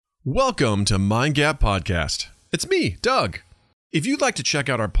Welcome to Mind Gap Podcast. It's me, Doug. If you'd like to check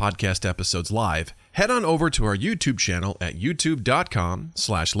out our podcast episodes live, head on over to our YouTube channel at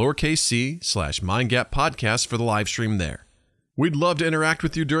youtube.com/c/mindgappodcast for the live stream there. We'd love to interact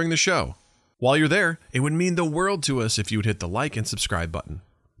with you during the show. While you're there, it would mean the world to us if you would hit the like and subscribe button.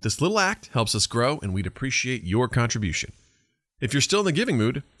 This little act helps us grow, and we'd appreciate your contribution. If you're still in the giving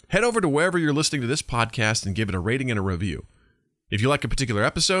mood, head over to wherever you're listening to this podcast and give it a rating and a review. If you like a particular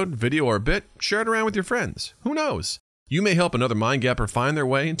episode, video, or bit, share it around with your friends. Who knows? You may help another Mind Gapper find their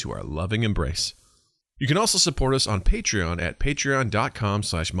way into our loving embrace. You can also support us on Patreon at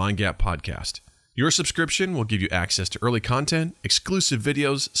patreon.com/mindgappodcast. Your subscription will give you access to early content, exclusive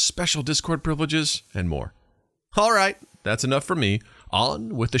videos, special Discord privileges, and more. All right, that's enough for me.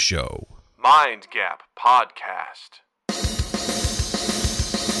 On with the show. Mind Gap Podcast.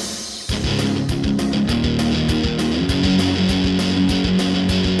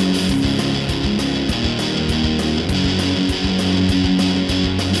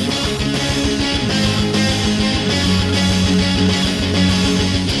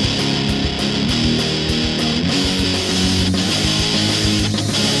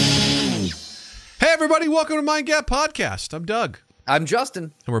 Everybody, welcome to Mind Gap Podcast. I'm Doug. I'm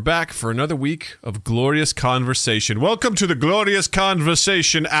Justin. And we're back for another week of glorious conversation. Welcome to the glorious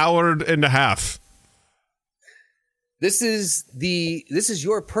conversation hour and a half. This is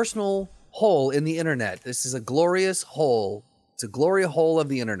your personal hole in the internet. This is a glorious hole. It's a glory hole of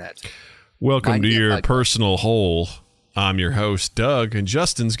the internet. Welcome Mind to Gap your Podcast. personal hole. I'm your host, Doug, and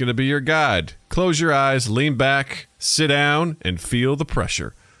Justin's going to be your guide. Close your eyes, lean back, sit down, and feel the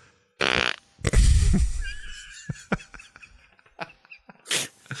pressure.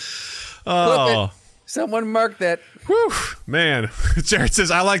 Oh, Someone mark that. whew, man. Jared says,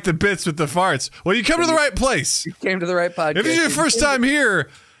 I like the bits with the farts. Well, you come to the right place. You came to the right podcast. If it's your first time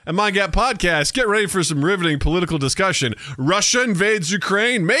here at Mind Gap Podcast, get ready for some riveting political discussion. Russia invades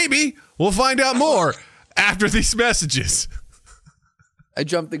Ukraine? Maybe. We'll find out more after these messages. I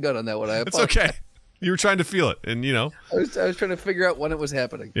jumped the gun on that one. I It's apologize. okay. You were trying to feel it, and you know. I was trying to figure out when it was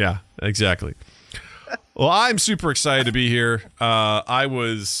happening. Yeah, exactly. Well, I'm super excited to be here. I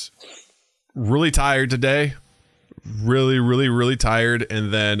was really tired today. Really tired.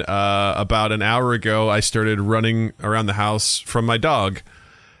 And then about an hour ago, I started running around the house from my dog.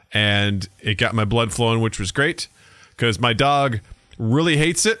 And it got my blood flowing, which was great. Because my dog really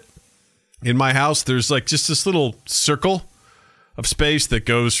hates it. In my house, there's like just this little circle of space that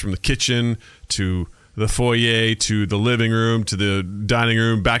goes from the kitchen to the foyer to the living room to the dining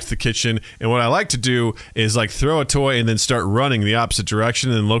room back to the kitchen. And what I like to do is like throw a toy and then start running the opposite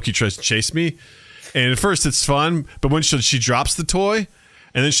direction, and Loki tries to chase me. And at first it's fun, but when she drops the toy,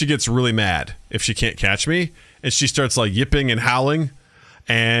 and then she gets really mad if she can't catch me, and she starts like yipping and howling.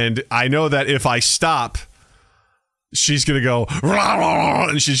 And I know that if I stop, she's going to go, rah, rah, rah,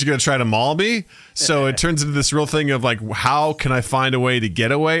 and she's going to try to maul me. So it turns into this real thing of like, how can I find a way to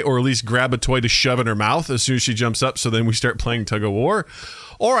get away, or at least grab a toy to shove in her mouth as soon as she jumps up. So then we start playing tug of war,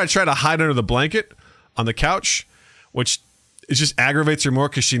 or I try to hide under the blanket on the couch, which it just aggravates her more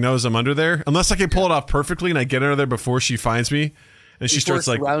because she knows I'm under there. Unless I can pull it off perfectly and I get under there before she finds me. And she starts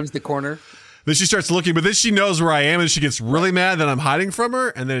like, rounds the corner. then she starts looking, but then she knows where I am and she gets really mad that I'm hiding from her.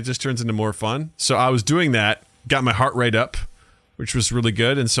 And then it just turns into more fun. So I was doing that. Got my heart rate up, which was really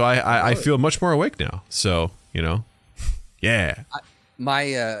good. And so I feel much more awake now. So, you know, yeah.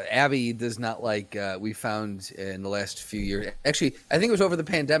 My Abby does not like, we found in the last few years. Actually, I think it was over the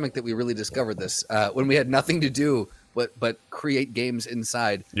pandemic that we really discovered this. When we had nothing to do but create games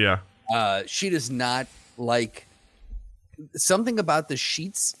inside. Yeah. She does not like something about the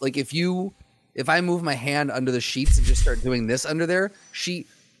sheets. Like if I move my hand under the sheets and just start doing this under there, she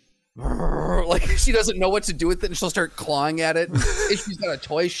doesn't know what to do with it, and she'll start clawing at it. If she's got a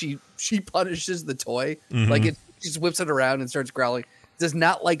toy, she punishes the toy. Mm-hmm. Like she just whips it around and starts growling. Does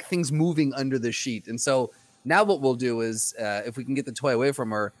not like things moving under the sheet. And so now what we'll do is if we can get the toy away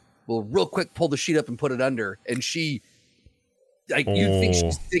from her, we'll real quick pull the sheet up and put it under. And she, like, you'd think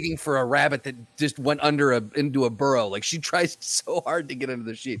she's digging for a rabbit that just went into a burrow. Like, she tries so hard to get under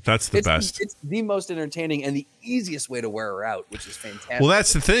the sheet. That's the best. It's the most entertaining and the easiest way to wear her out, which is fantastic. Well,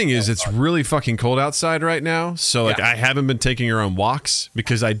 that's the thing is it's really fucking cold outside right now. So like I haven't been taking her on walks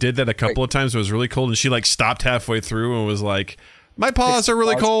because I did that a couple of times. It was really cold and she like stopped halfway through and was like, my paws are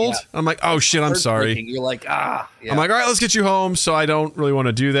really cold. Yeah. I'm like, oh shit, I'm sorry. You're like, yeah. I'm like, all right, let's get you home. So I don't really want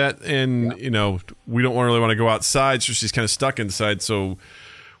to do that. And, you know, we don't really want to go outside. So she's kind of stuck inside. So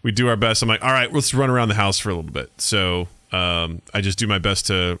we do our best. I'm like, all right, let's run around the house for a little bit. So I just do my best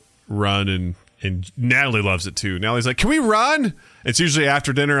to run and And Natalie loves it too. Natalie's like, can we run? It's usually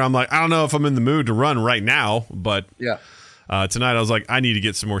after dinner. I'm like, I don't know if I'm in the mood to run right now, but tonight I was like, I need to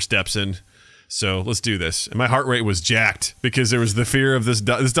get some more steps in. So let's do this. And my heart rate was jacked because there was the fear of this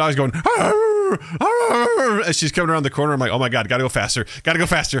dog's going, "Arr, arr," as she's coming around the corner. I'm like, oh my God, gotta go faster.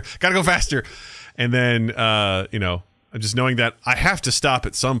 And then, just knowing that I have to stop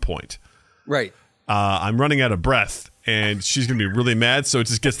at some point. Right. I'm running out of breath. And she's going to be really mad, so it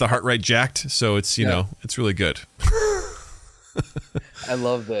just gets the heart rate jacked. So it's, it's really good. I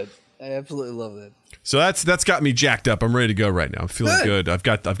love that. I absolutely love that. So that's got me jacked up. I'm ready to go right now. I'm feeling good. I've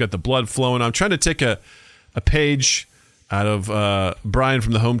got the blood flowing. I'm trying to take a page out of Brian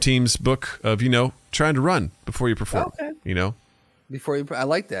from the Home Team's book of, trying to run before you perform. Okay. Before you, I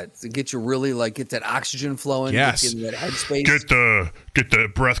like that. To get you really get that oxygen flowing. Yes. Get you in that headspace. Get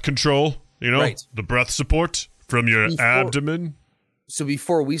the breath control. Right. The breath support. From your abdomen? So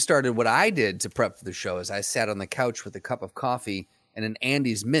before we started, what I did to prep for the show is I sat on the couch with a cup of coffee and an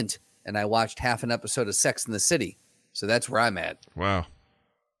Andes Mint, and I watched half an episode of Sex and the City. So that's where I'm at. Wow.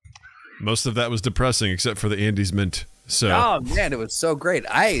 Most of that was depressing, except for the Andes Mint. So. Oh, man, it was so great.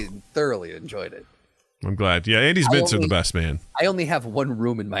 I thoroughly enjoyed it. I'm glad. Yeah, Andes Mints are the best, man. I only have one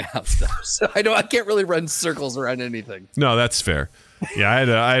room in my house, though, so I can't really run circles around anything. No, that's fair. Yeah, I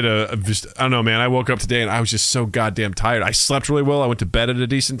had a just, I don't know, man. I woke up today and I was just so goddamn tired. I slept really well. I went to bed at a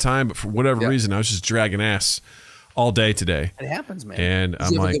decent time, but for whatever reason, I was just dragging ass all day today. It happens, man. And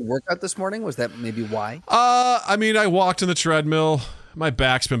Did you have a good workout this morning? Was that maybe why? I walked on the treadmill. My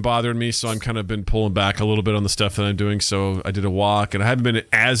back's been bothering me, so I'm kind of been pulling back a little bit on the stuff that I'm doing. So I did a walk, and I haven't been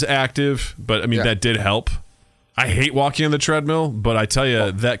as active, but that did help. I hate walking on the treadmill, but I tell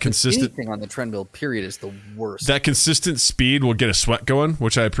you, that consistent anything on the treadmill period is the worst. That consistent speed will get a sweat going,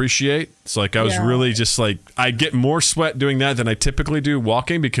 which I appreciate. It's like I was really just I get more sweat doing that than I typically do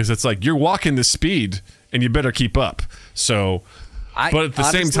walking, because it's like you're walking the speed and you better keep up. So, but at the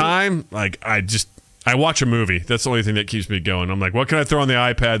same time, I watch a movie. That's the only thing that keeps me going. I'm like, what can I throw on the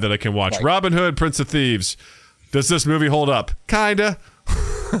iPad that I can watch? Right. Robin Hood, Prince of Thieves. Does this movie hold up? Kinda.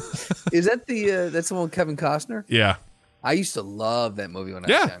 Is that that's the one with Kevin Costner? Yeah. I used to love that movie when I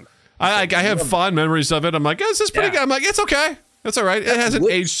was young. I have fond memories of it. I'm like, this is pretty good. I'm like, it's okay. That's all right. It hasn't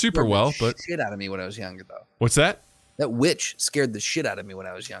aged super well, but shit out of me when I was younger, though. What's that? That witch scared the shit out of me when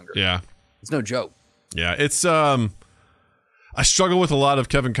I was younger. Yeah. It's no joke. Yeah, it's I struggle with a lot of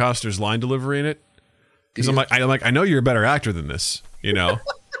Kevin Costner's line delivery in it. Because I'm like, I know you're a better actor than this,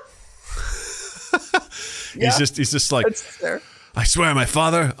 He's just like, that's fair. I swear, my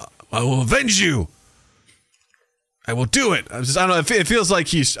father, I will avenge you. I will do it. I don't know. It feels like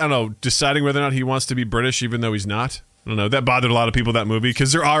he's, deciding whether or not he wants to be British, even though he's not. I don't know. That bothered a lot of people, that movie,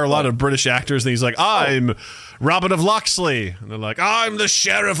 because there are a lot of British actors, and he's like, I'm Robin of Locksley. And they're like, I'm the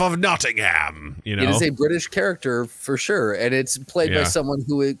Sheriff of Nottingham. It is a British character for sure, and it's played by someone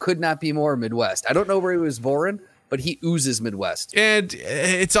who could not be more Midwest. I don't know where he was born, but he oozes Midwest. And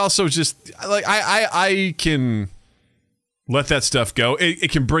it's also just, like, I can let that stuff go.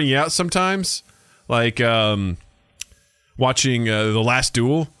 It can bring you out sometimes. Like watching The Last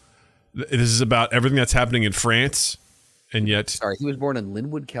Duel. This is about everything that's happening in France, and yet... Sorry, he was born in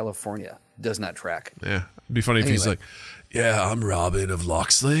Linwood, California. Does not track. Yeah. It'd be funny if he's like, yeah, I'm Robin of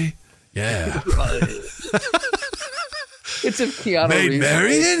Locksley. Yeah. It's a Keanu Maid Reeves.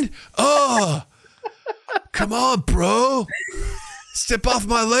 Marian? Oh, come on, bro. Step off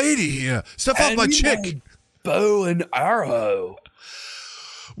my lady here. Step off my chick. Bow and arrow.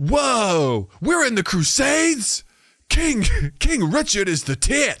 Whoa, we're in the Crusades? King Richard is the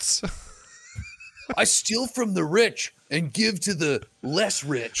tits. I steal from the rich and give to the less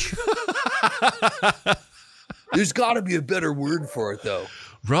rich. There's got to be a better word for it, though.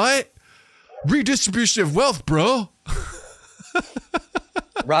 Right? Redistribution of wealth, bro.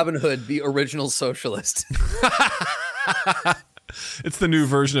 Robin Hood, the original socialist. It's the new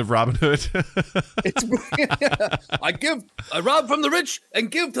version of Robin Hood. I rob from the rich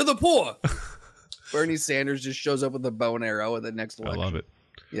and give to the poor. Bernie Sanders just shows up with a bow and arrow at the next election. I love it.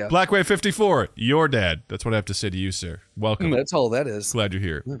 Yeah. Blackway 54, your dad. That's what I have to say to you, sir. Welcome. That's all that is. Glad you're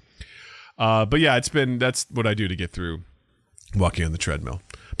here. But yeah, that's what I do to get through walking on the treadmill.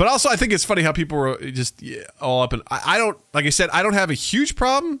 But also, I think it's funny how people are just all up, and I don't, like I said, I don't have a huge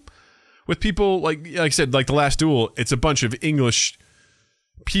problem with people like I said, like The Last Duel. It's a bunch of English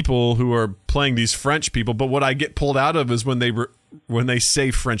people who are playing these French people, but what I get pulled out of is when they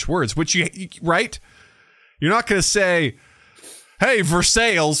say French words, which you right? You're not going to say, "Hey,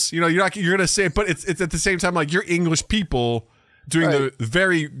 Versailles," you're going to say it, but it's at the same time like you're English people doing the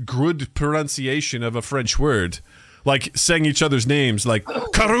very good pronunciation of a French word. like saying each other's names, like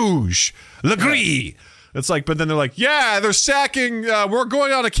Carouge, Legree. It's like, but then they're like, yeah, they're sacking. We're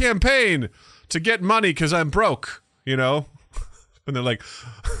going on a campaign to get money because I'm broke, you know? And they're like,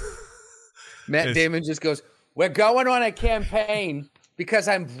 Matt Damon just goes, we're going on a campaign because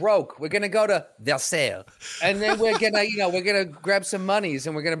I'm broke. We're going to go to Versailles. And then we're going to, we're going to grab some monies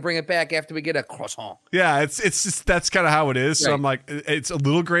and we're going to bring it back after we get a croissant. yeah, it's just, that's kind of how it is. So Right. I'm like, it's a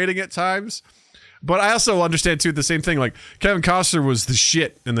little grating at times. But I also understand, too, the same thing. Like, Kevin Costner was the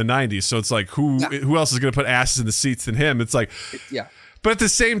shit in the 90s. So it's like, who else is going to put asses in the seats than him? It's like, Yeah. but at the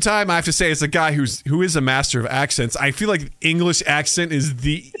same time, I have to say, as a guy who is a master of accents, I feel like English accent is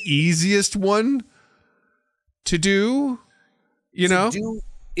the easiest one to do. You know?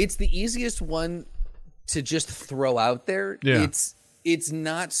 It's the easiest one to just throw out there. Yeah. It's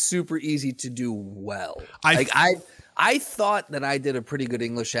not super easy to do well. I I thought that I did a pretty good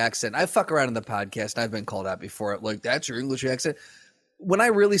English accent. I fuck around in the podcast. I've been called out before. Like, that's your English accent. When I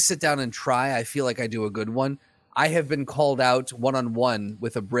really sit down and try, I feel like I do a good one. I have been called out one-on-one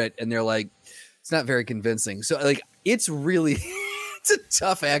with a Brit, and they're like, it's not very convincing. So, like, it's really, it's a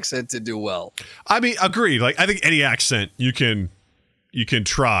tough accent to do well. I mean, agreed. Like, I think any accent you can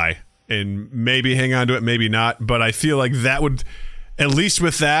try and maybe hang on to it, maybe not. But I feel like that would, at least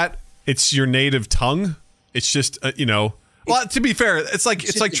with that, it's your native tongue. It's just, well, to be fair, it's like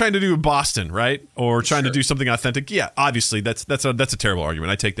trying to do Boston, right? Or trying to do something authentic. Yeah, obviously, that's a terrible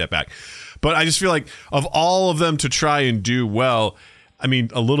argument. I take that back. But I just feel like of all of them to try and do well, I mean,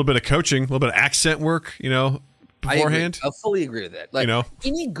 a little bit of coaching, a little bit of accent work, beforehand. I fully agree with that. Like,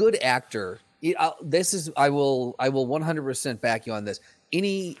 any good actor, I will 100% back you on this.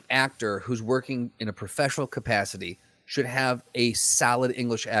 Any actor who's working in a professional capacity should have a solid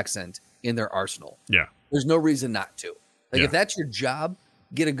English accent in their arsenal. Yeah. There's no reason not to. Like, Yeah. if that's your job,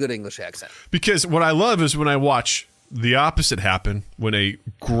 get a good English accent. Because what I love is when I watch the opposite happen, when a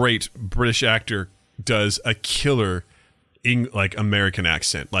great British actor does a killer American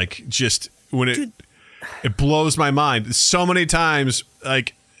accent. Like, just when it blows my mind. So many times,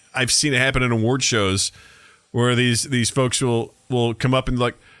 like, I've seen it happen in award shows where these folks will come up and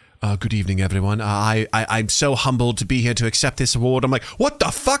like, good evening, everyone. I'm so humbled to be here to accept this award. I'm like, what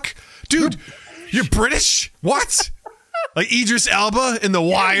the fuck? Dude, you're British? What? Like Idris Elba in The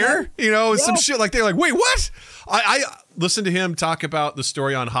Wire, some shit like they're like, wait, what? I listened to him talk about the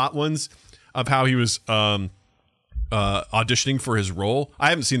story on Hot Ones of how he was auditioning for his role. I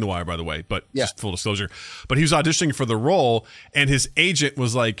haven't seen The Wire, by the way, but just full disclosure. But he was auditioning for the role, and his agent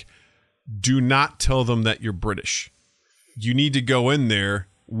was like, do not tell them that you're British. You need to go in there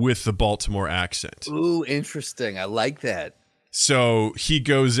with the Baltimore accent. Ooh, interesting. I like that. So he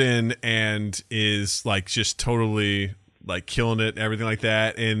goes in and is like just totally like killing it, everything like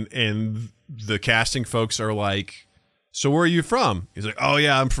that. And the casting folks are like, so where are you from? He's like, oh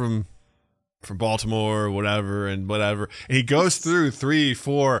yeah, I'm from Baltimore or whatever and whatever. And he goes through 3,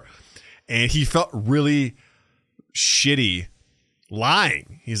 4, and he felt really shitty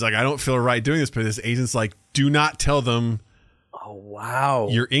lying. He's like, I don't feel right doing this, but his agent's like, do not tell them Oh, wow.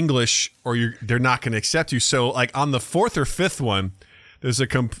 you're English or they're not going to accept you. So like on the 4th or 5th one, there's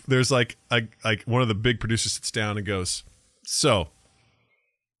like one of the big producers sits down and goes, so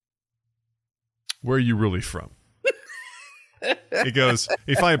where are you really from?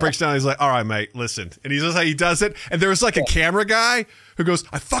 He finally breaks down. He's like, all right, mate, listen. And he's just like, he does it. And there was like a camera guy who goes,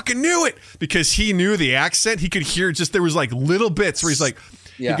 I fucking knew it, because he knew the accent. He could hear there was like little bits where he's like,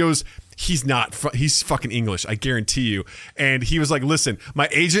 he goes, he's fucking English, I guarantee you. And he was like, listen, my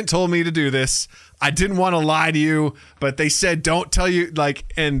agent told me to do this. I didn't want to lie to you, but they said don't tell you.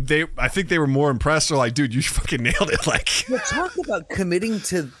 Like, and I think they were more impressed. They're like, dude, you fucking nailed it. Like, Talk about committing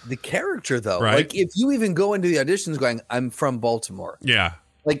to the character, though. Right. Like, if you even go into the auditions going, I'm from Baltimore. yeah.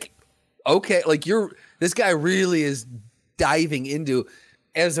 Like, okay, like this guy really is diving into.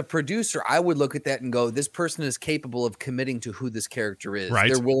 As a producer, I would look at that and go, this person is capable of committing to who this character is. Right.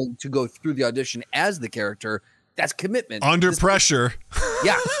 They're willing to go through the audition as the character. That's commitment. Under pressure.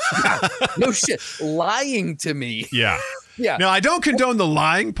 Yeah. No shit. Lying to me. Yeah. Yeah. Now, I don't condone the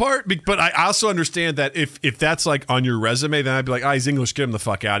lying part, but I also understand that if that's like on your resume, then I'd be like, he's English, get him the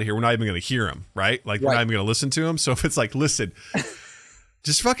fuck out of here. We're not even going to hear him, right? Like, we're not even going to listen to him. So if it's like, listen,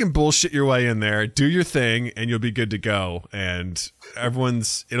 just fucking bullshit your way in there, do your thing, and you'll be good to go. And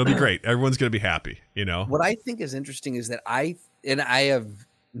it'll be great. Everyone's going to be happy, What I think is interesting is that I have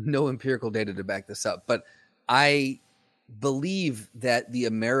no empirical data to back this up, but I believe that the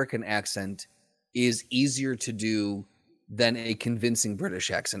American accent is easier to do than a convincing British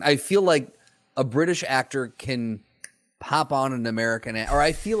accent. I feel like a British actor can pop on an American or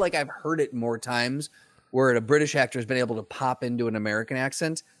I feel like I've heard it more times where a British actor has been able to pop into an American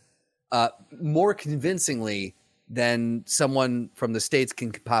accent more convincingly than someone from the States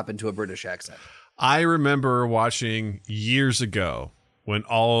can pop into a British accent. I remember watching years ago when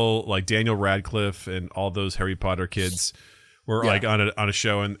all like Daniel Radcliffe and all those Harry Potter kids were like on a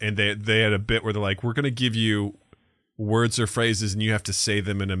show, and they had a bit where they're like, we're going to give you words or phrases and you have to say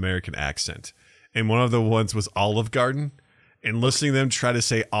them in an American accent. And one of the ones was Olive Garden, and listening to them try to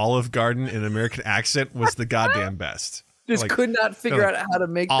say Olive Garden in an American accent was the goddamn best. Just like, could not figure out how to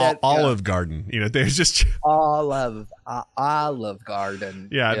make that Olive Garden. You know, they're just Olive Garden.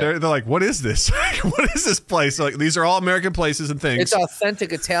 Yeah, they're like, what is this? What is this place? Like, these are all American places and things. It's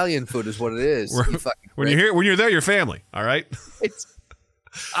authentic Italian food, is what it is. When you're there, you're family. All right. It's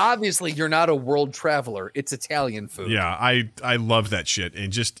obviously you're not a world traveler. It's Italian food. Yeah, I love that shit,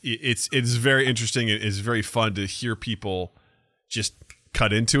 and just it's very interesting. It's very fun to hear people just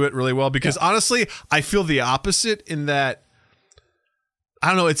cut into it really well, because honestly, I feel the opposite in that, I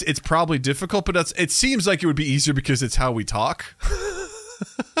don't know, it's probably difficult, but it seems like it would be easier because it's how we talk.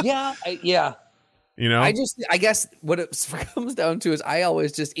 Yeah. You know, I guess what it comes down to is I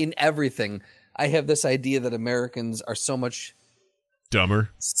always just, in everything, I have this idea that Americans are so much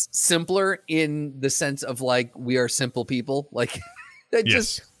dumber, simpler in the sense of like, we are simple people. Like that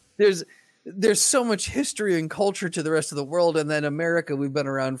just, there's so much history and culture to the rest of the world. And then America, we've been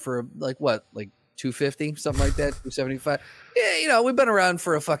around for like 250, something like that, 275. Yeah, you know, we've been around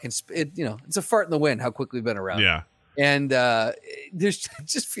for a fucking, it's a fart in the wind how quickly we've been around. Yeah. And there's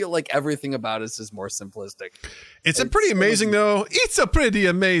just feel like everything about us is more simplistic. It's pretty amazing though. It's a pretty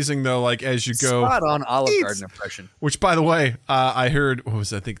amazing though. Like as you go, spot on Olive Garden impression. Which, by the way, I heard I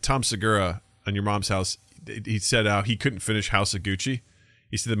think Tom Segura on Your Mom's House. He said he couldn't finish House of Gucci.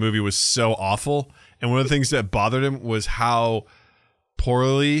 He said the movie was so awful, and one of the things that bothered him was how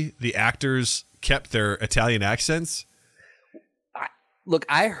poorly the actors kept their Italian accents. Look,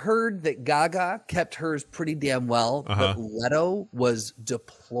 I heard that Gaga kept hers pretty damn well, but Leto was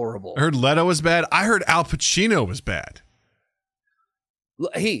deplorable. I heard Leto was bad. I heard Al Pacino was bad.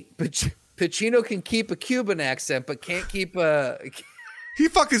 Hey, Pacino can keep a Cuban accent, but can't keep a... He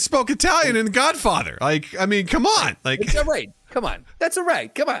fucking spoke Italian in Godfather. Like, I mean, come on. Like, it's all right. Come on. That's all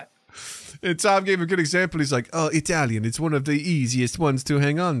right. Come on. And Tom gave a good example. He's like, oh, Italian. It's one of the easiest ones to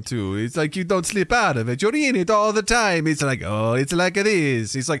hang on to. It's like you don't slip out of it. You're in it all the time. It's like, oh, it's like it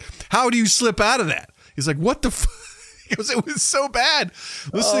is. He's like, how do you slip out of that? He's like, what the fuck? He goes, it was so bad.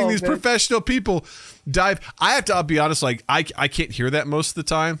 Listening to these professional people dive. I'll be honest, like, I can't hear that most of the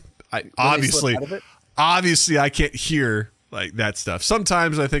time. Obviously, I can't hear like that stuff.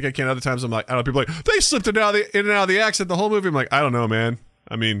 Sometimes I think I can. Other times I'm like, I don't know. People are like, they slipped in and out of the accent the whole movie. I'm like, I don't know, man.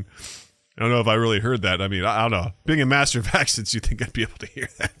 I mean, I don't know if I really heard that. I mean, I don't know. Being a master of accents, you think I'd be able to hear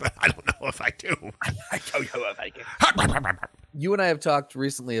that, but I don't know if I do. I don't know if I can. You and I have talked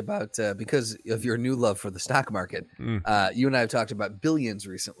recently about, because of your new love for the stock market, you and I have talked about Billions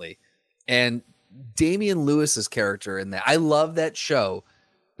recently. And Damian Lewis's character in that, I love that show,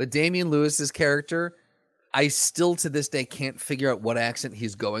 but Damian Lewis's character, I still to this day can't figure out what accent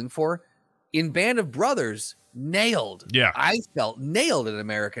he's going for. In Band of Brothers, nailed. Yeah. I felt nailed an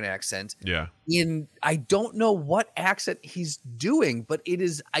American accent. Yeah. I don't know what accent he's doing, but it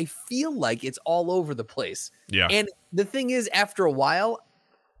is, I feel like it's all over the place. Yeah. And the thing is, after a while,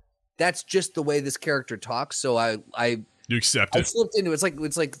 that's just the way this character talks. So you accept it. I slipped into it.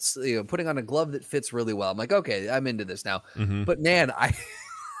 It's like putting on a glove that fits really well. I'm like, okay, I'm into this now. Mm-hmm. But man, I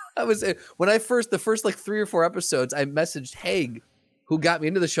was, when the first like 3 or 4 episodes, I messaged Haig, who got me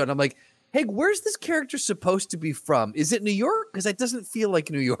into the show, and I'm like, Haig, where's this character supposed to be from? Is it New York? Because it doesn't feel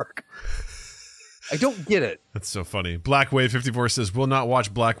like New York. I don't get it. That's so funny. Black Wave 54 says, will not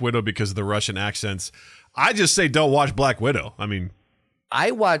watch Black Widow because of the Russian accents. I just say don't watch Black Widow. I mean,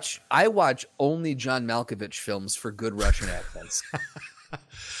 I watch only John Malkovich films for good Russian accents.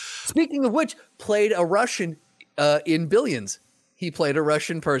 Speaking of which, played a Russian in Billions. He played a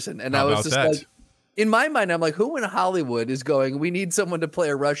Russian person. And I was just like, in my mind, I'm like, who in Hollywood is going, we need someone to play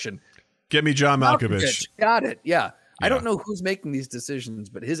a Russian? Get me John Malkovich. Got it. Yeah. I don't know who's making these decisions,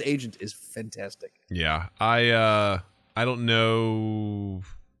 but his agent is fantastic. Yeah. I don't know.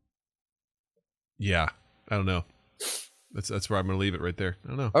 Yeah. I don't know. That's where I'm going to leave it right there. I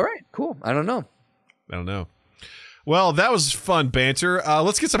don't know. All right. Cool. I don't know. Well, that was fun banter.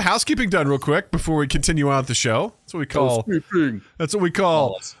 Let's get some housekeeping done real quick before we continue on with the show. That's what we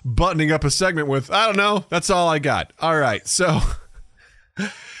call buttoning up a segment with, I don't know. That's all I got. All right. So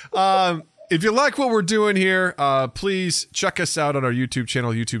if you like what we're doing here, please check us out on our YouTube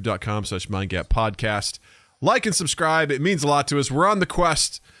channel, youtube.com/MindGapPodcast. Like and subscribe. It means a lot to us. We're on the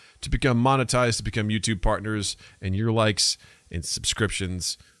quest to become monetized, to become YouTube partners, and your likes and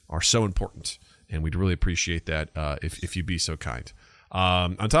subscriptions are so important, and we'd really appreciate that if you'd be so kind.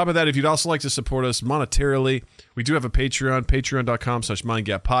 On top of that, if you'd also like to support us monetarily, we do have a Patreon,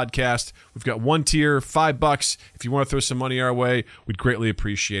 patreon.com/mindgappodcast. We've got one tier, $5. If you want to throw some money our way, we'd greatly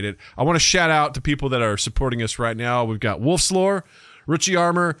appreciate it. I want to shout out to people that are supporting us right now. We've got Wolf's Lore, Richie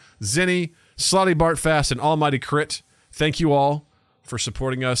Armor, Zinni, Slotty Bartfast, and Almighty Crit. Thank you all for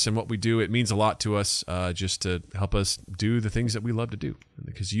supporting us and what we do. It means a lot to us just to help us do the things that we love to do.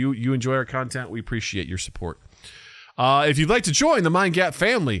 Because you enjoy our content, we appreciate your support. If you'd like to join the Mind Gap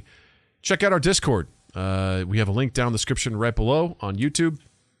family, check out our Discord. We have a link down in the description right below on YouTube.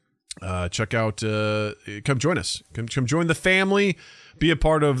 Check out, come join us. Come join the family. Be a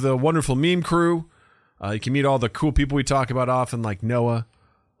part of the wonderful meme crew. You can meet all the cool people we talk about often, like Noah,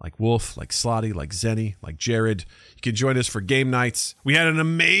 like Wolf, like Slotty, like Zenny, like Jared. You can join us for game nights. We had an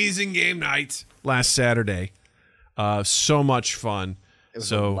amazing game night last Saturday. So much fun. It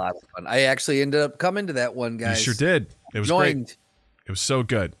was a lot of fun. I actually ended up coming to that one, guys. You sure did. It was great. It was so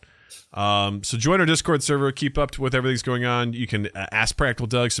good. So join our Discord server. Keep up with everything's going on. You can ask Practical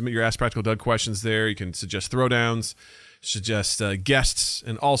Doug. Submit your Ask Practical Doug questions there. You can suggest throwdowns, suggest guests,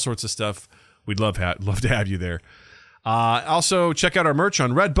 and all sorts of stuff. We'd love to have you there. Also, check out our merch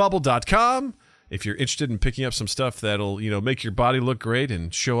on redbubble.com. If you're interested in picking up some stuff that'll make your body look great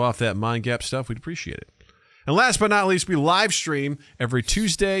and show off that Mind Gap stuff, we'd appreciate it. And last but not least, we live stream every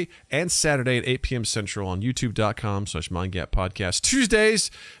Tuesday and Saturday at 8 p.m. Central on youtube.com/mindgappodcast.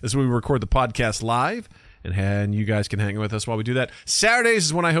 Tuesdays is when we record the podcast live, and you guys can hang with us while we do that. Saturdays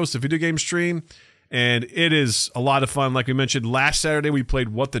is when I host a video game stream, and it is a lot of fun. Like we mentioned, last Saturday we played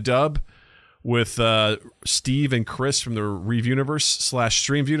What the Dub with Steve and Chris from the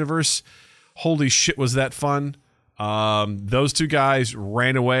Reviewniverse/Streamviewniverse. Holy shit, was that fun. Those two guys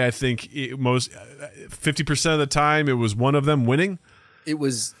ran away. I think most 50% of the time it was one of them winning. It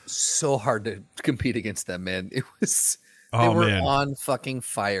was so hard to compete against them, man. They were on fucking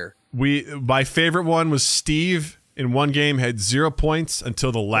fire. My favorite one was Steve in one game had 0 points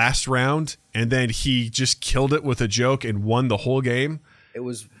until the last round, and then he just killed it with a joke and won the whole game. It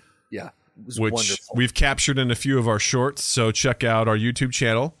was which wonderful. We've captured in a few of our shorts, so check out our YouTube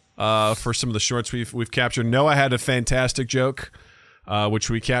channel. For some of the shorts we've captured. Noah had a fantastic joke, which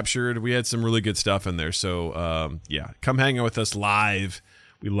we captured. We had some really good stuff in there. So come hang out with us live.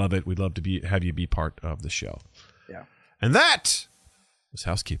 We love it. We'd love to have you be part of the show. Yeah. And that was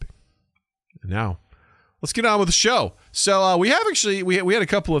housekeeping. And now let's get on with the show. So we had a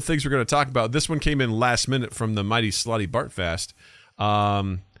couple of things we're going to talk about. This one came in last minute from the mighty Slotty Bartfast.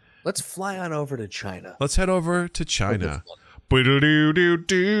 Let's fly on over to China. Let's head over to China.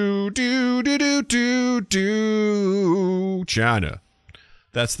 China.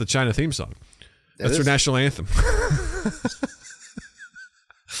 That's the China theme song. That's their national anthem.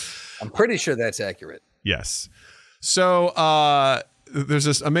 I'm pretty sure that's accurate. Yes. So there's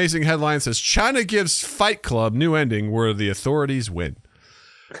this amazing headline that says China gives Fight Club new ending where the authorities win.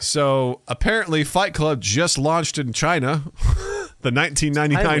 So apparently Fight Club just launched in China, the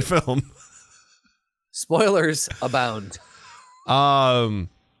 1999 film. Spoilers abound. So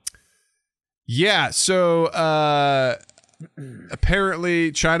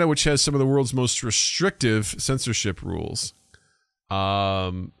apparently China, which has some of the world's most restrictive censorship rules,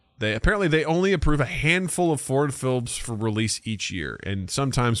 they only approve a handful of foreign films for release each year, and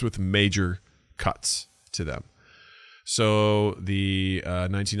sometimes with major cuts to them. So the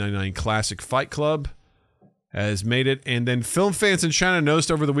 1999 classic Fight Club has made it, and then film fans in China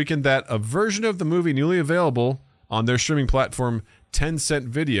noticed over the weekend that a version of the movie newly available on their streaming platform, Tencent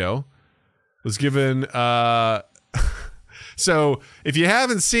Video, was given. So if you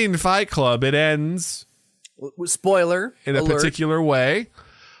haven't seen Fight Club, it ends. Spoiler in a particular way.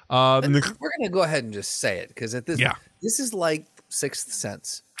 We're going to go ahead and just say it because this is like Sixth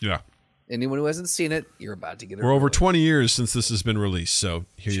Sense. Yeah. Anyone who hasn't seen it, you're about to get it. We're over 20 years since this has been released, so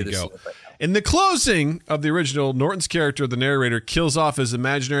here you go. In the closing of the original, Norton's character, the narrator, kills off his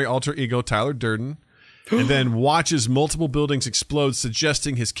imaginary alter ego, Tyler Durden, and then watches multiple buildings explode,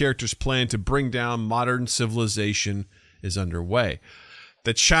 suggesting his character's plan to bring down modern civilization is underway.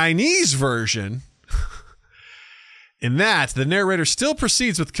 The Chinese version, in that, the narrator still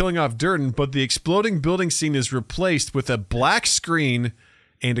proceeds with killing off Durden, but the exploding building scene is replaced with a black screen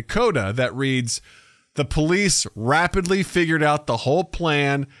and a coda that reads, "The police rapidly figured out the whole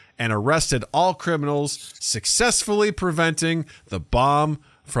plan and arrested all criminals, successfully preventing the bomb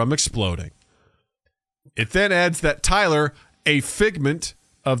from exploding." It then adds that Tyler, a figment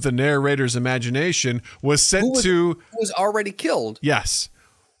of the narrator's imagination, was sent who was already killed. Yes.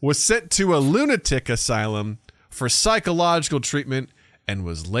 was sent to a lunatic asylum for psychological treatment and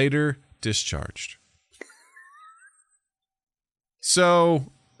was later discharged.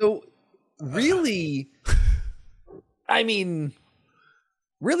 So really, I mean,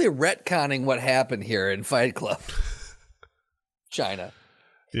 really retconning what happened here in Fight Club. China.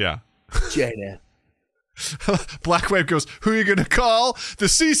 Yeah. China. Black Wave goes, who are you going to call? The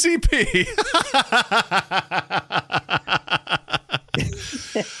CCP.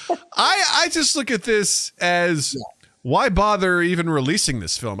 I just look at this as why bother even releasing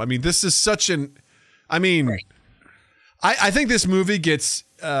this film? I mean, this is such an, I mean, right. I think this movie gets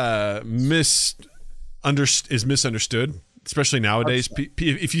misunderstood, especially nowadays.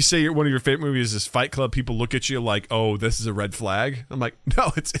 If you say one of your favorite movies is Fight Club, people look at you like, "Oh, this is a red flag." I'm like,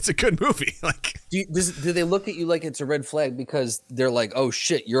 "No, it's a good movie." Like, do they look at you like it's a red flag because they're like, "Oh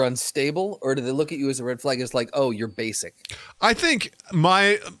shit, you're unstable," or do they look at you as a red flag as like, "Oh, you're basic"? I think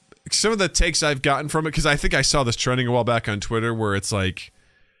some of the takes I've gotten from it, because I think I saw this trending a while back on Twitter where it's like,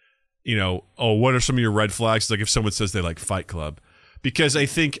 you know, oh, what are some of your red flags? Like if someone says they like Fight Club, because I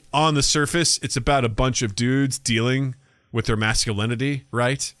think on the surface it's about a bunch of dudes dealing with their masculinity,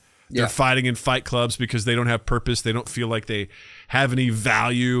 right? Yeah. They're fighting in fight clubs because they don't have purpose. They don't feel like they have any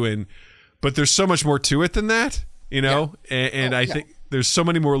value, but there's so much more to it than that, you know. Yeah. And I think there's so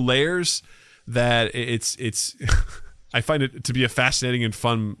many more layers that it's. I find it to be a fascinating and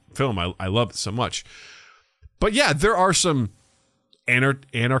fun film. I love it so much. But yeah, there are some there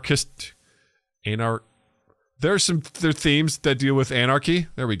are some themes that deal with anarchy.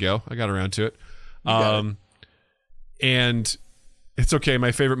 There we go. I got around to it. And it's okay.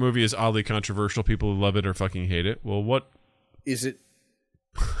 My favorite movie is oddly controversial. People who love it or fucking hate it. Well, what is it?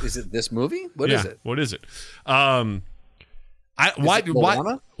 Is it this movie? What is it? What is it? Why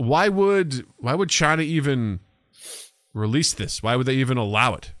would China even release this? Why would they even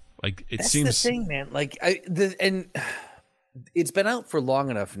allow it? Like it seems the thing, man. Like and it's been out for long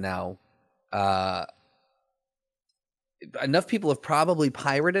enough now. Enough people have probably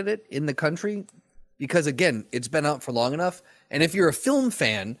pirated it in the country. Because again, it's been out for long enough, and if you're a film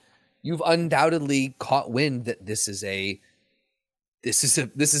fan, you've undoubtedly caught wind that this is a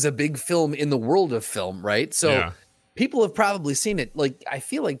big film in the world of film, right? So people have probably seen it. Like I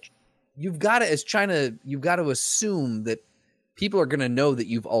feel like you've got to, as China, you've got to assume that people are going to know that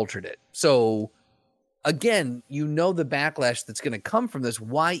you've altered it. So again, you know the backlash that's going to come from this.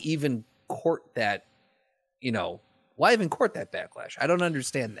 Why even court that? You know, why even court that backlash? I don't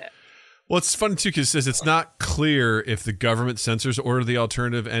understand that. Well, it's fun, too, because it says it's not clear if the government censors ordered the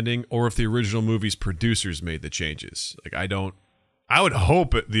alternative ending or if the original movie's producers made the changes. Like, I would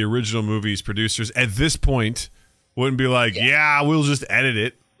hope the original movie's producers at this point wouldn't be like, we'll just edit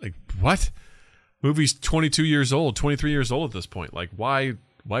it. Like, what? Movie's 22 years old, 23 years old at this point. Like, why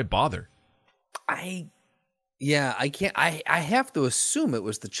bother? I can't. I have to assume it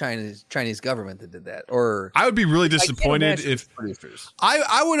was the Chinese government that did that. Or I would be really disappointed if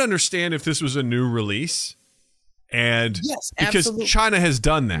I would understand if this was a new release, and because absolutely. China has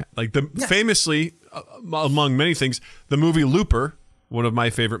done that. Like famously, among many things, the movie Looper, one of my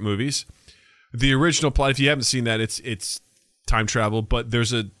favorite movies. The original plot, if you haven't seen that, it's time travel, but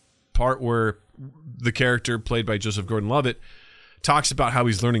there's a part where the character played by Joseph Gordon-Levitt talks about how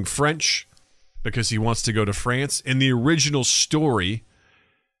he's learning French because he wants to go to France. In the original story,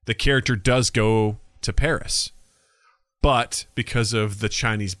 the character does go to Paris. But because of the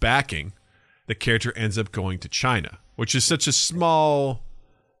Chinese backing, the character ends up going to China, which is such a small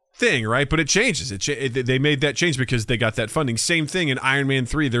thing, right? But it changes. They made that change because they got that funding. Same thing in Iron Man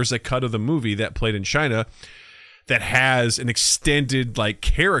 3. There's a cut of the movie that played in China that has an extended like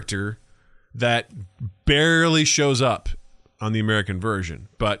character that barely shows up on the American version.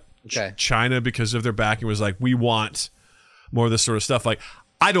 But China, because of their backing, was like, we want more of this sort of stuff. Like,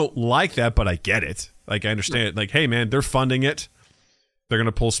 I don't like that, but I get it. Like, I understand it. Like, hey, man, they're funding it. They're going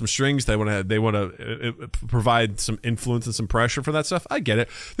to pull some strings. They want to provide some influence and some pressure for that stuff. I get it.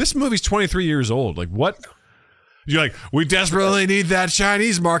 This movie's 23 years old. Like, what? You're like, we desperately need that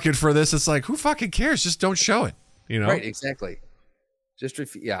Chinese market for this. It's like, who fucking cares? Just don't show it. You know? Right, exactly.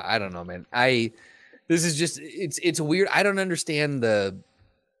 I don't know, man. This is just, it's weird. I don't understand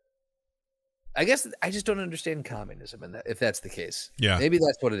I guess I just don't understand communism, and if that's the case, maybe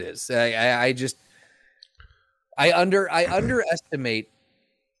that's what it is. I underestimate.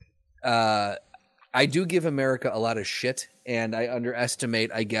 I do give America a lot of shit, and I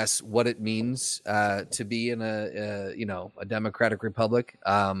underestimate, I guess, what it means to be in a democratic republic.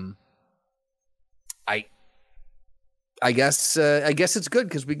 I I guess it's good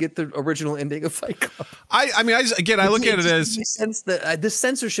because we get the original ending of Fight Club. I mean, I look at it as sense that the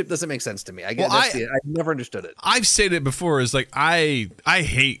censorship doesn't make sense to me. I guess I've never understood it. I've said it before. Is like I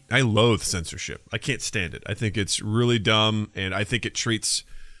loathe censorship. I can't stand it. I think it's really dumb, and I think it treats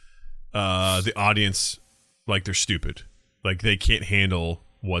the audience like they're stupid, like they can't handle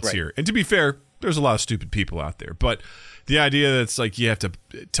what's here. And to be fair, there's a lot of stupid people out there, but the idea that it's like you have to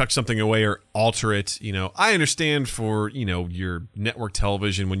tuck something away or alter it, I understand for, your network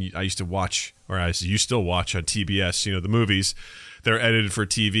television when I used to watch, or you still watch on TBS, the movies, they're edited for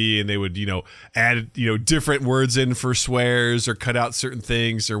TV and they would, add, different words in for swears or cut out certain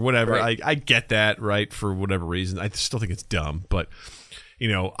things or whatever. Right. I get that, right, for whatever reason. I still think it's dumb, but,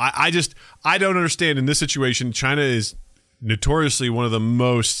 I don't understand in this situation. China is notoriously one of the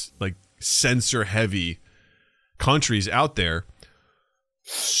most, like, censor-heavy countries out there,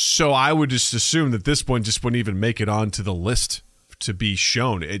 so I would just assume that this one just wouldn't even make it onto the list to be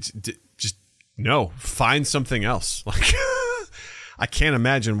shown. It's just no, find something else. Like I can't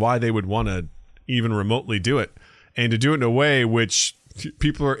imagine why they would want to even remotely do it, and to do it in a way which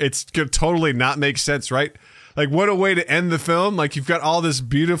it's gonna totally not make sense, right? Like what a way to end the film. Like you've got all this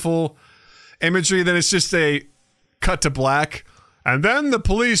beautiful imagery, then it's just a cut to black. And then the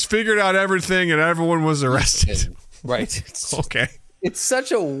police figured out everything and everyone was arrested. Right. Okay. It's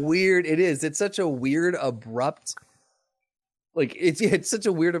such a weird, it's such a weird, abrupt, like it's such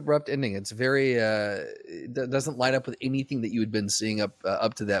a weird, abrupt ending. It's very, it doesn't line up with anything that you had been seeing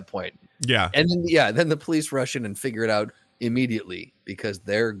up to that point. Yeah. And then the police rush in and figure it out immediately because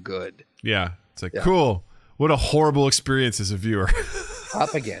they're good. Yeah. It's like, cool. What a horrible experience as a viewer.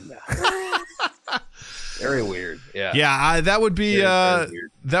 Propaganda. Very weird. Yeah. Yeah, that would be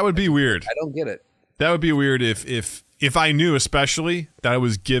weird. That would be weird. I don't get it. That would be weird if I knew, especially that I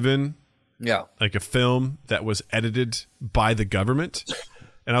was given like a film that was edited by the government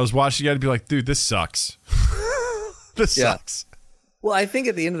and I was watching it, I'd be like, dude, this sucks. This sucks. Well, I think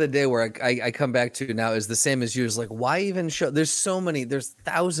at the end of the day where I come back to now is the same as you. Is like, why even show? There's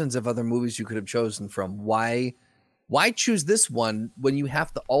thousands of other movies you could have chosen from. Why choose this one when you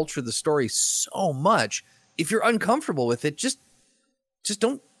have to alter the story so much? If you're uncomfortable with it, just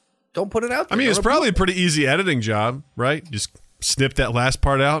don't put it out there. I mean, it's probably a pretty easy editing job, right? Just snip that last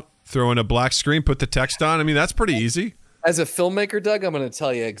part out, throw in a black screen, put the text on. I mean, that's pretty easy. As a filmmaker, Doug, I'm going to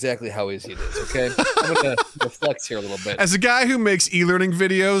tell you exactly how easy it is, okay? I'm going to flex here a little bit. As a guy who makes e-learning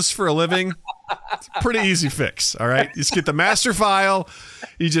videos for a living, it's a pretty easy fix, all right? You just get the master file,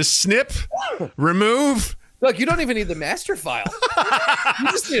 you just snip, remove. Look, you don't even need the master file. You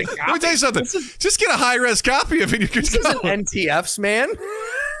just need a copy. Let me tell you something. Just get a high-res copy of it. This isn't NTFs, man.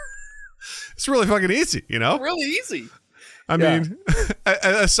 It's really fucking easy, Really easy. I mean,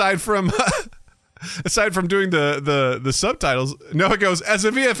 aside from doing the subtitles, Noah goes, as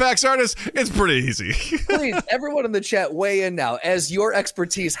a VFX artist, it's pretty easy. Please, everyone in the chat, weigh in now. As your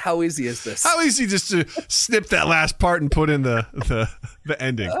expertise, how easy is this? How easy just to snip that last part and put in the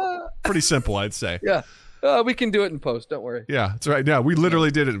ending? Pretty simple, I'd say. Yeah. We can do it in post. Don't worry. Yeah, that's right. No, we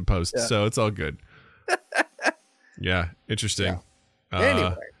literally did it in post, so it's all good. Yeah, interesting.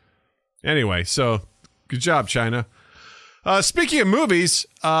 Yeah. Anyway, so good job, China. Speaking of movies,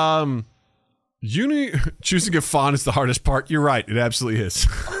 choosing a font is the hardest part. You're right. It absolutely is.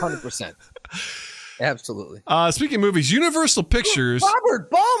 100%. Absolutely. Speaking of movies, Universal Pictures.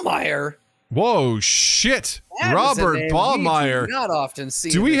 Robert Ballmeyer. Whoa, shit. Robert Ballmeyer. Not often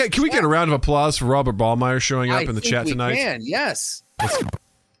see. Can we get a round of applause for Robert Ballmeyer showing up in the chat tonight? Can, yes.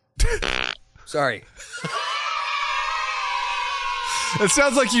 Sorry. It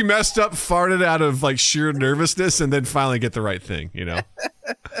sounds like you messed up, farted out of like sheer nervousness, and then finally get the right thing,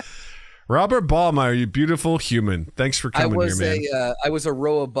 Robert Ballmeyer, you beautiful human. Thanks for coming here, man. I was a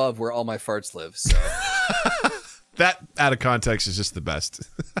row above where all my farts live. So. That out of context is just the best.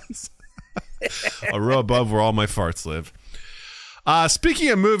 A row above where all my farts live. Speaking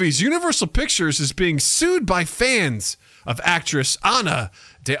of movies, Universal Pictures is being sued by fans of actress Ana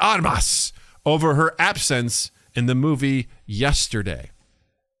de Armas over her absence in the movie Yesterday.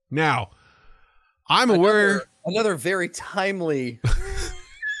 Now, I'm aware... Another very timely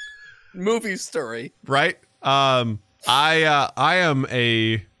movie story. Right? I am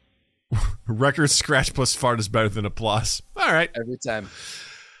a record scratch plus fart is better than applause. All right. Every time.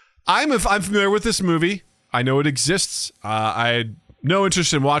 I'm familiar with this movie. I know it exists. I had no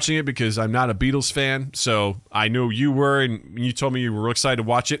interest in watching it because I'm not a Beatles fan. So I know you were, and you told me you were excited to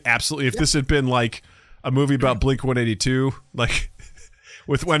watch it. Absolutely. If this had been like a movie about Blink-182, like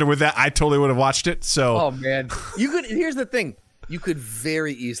with that, I totally would have watched it. So, oh man, here's the thing: you could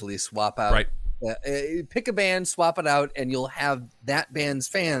very easily swap out Pick a band, swap it out, and you'll have that band's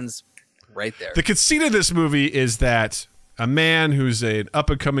fans right there. The conceit of this movie is that a man who's an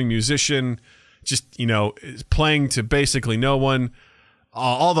up-and-coming musician just, is playing to basically no one.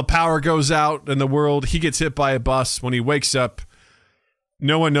 All the power goes out in the world. He gets hit by a bus. When he wakes up,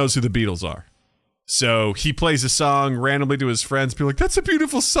 no one knows who the Beatles are. So he plays a song randomly to his friends. Be like, that's a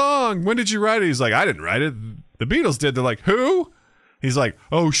beautiful song. When did you write it? He's like, I didn't write it. The Beatles did. They're like, who? He's like,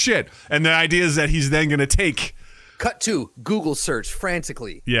 oh, shit. And the idea is that he's then going to take... Cut to Google search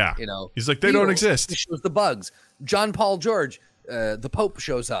frantically. Yeah. He's like, they don't exist. It shows the bugs. John Paul George, the Pope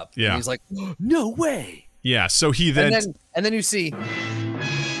shows up. Yeah. And he's like, no way. Yeah. So he then... And then you see...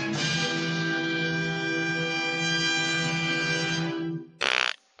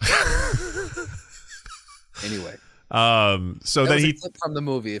 Anyway. So then was he... a clip from the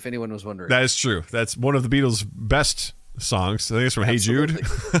movie, if anyone was wondering. That is true. That's one of the Beatles' best songs. I think it's from Hey Jude.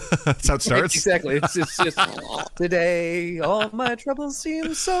 That's how it starts. Exactly. It's just today all my troubles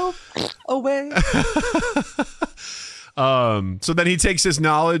seem so away. So then he takes his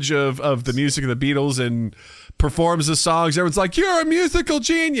knowledge of the music of the Beatles and performs the songs. Everyone's like, you're a musical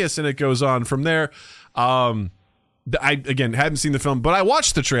genius. And it goes on from there. I, again, hadn't seen the film, but I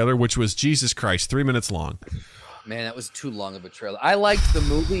watched the trailer, which was, Jesus Christ, 3 minutes long. Man, that was too long of a trailer. I liked the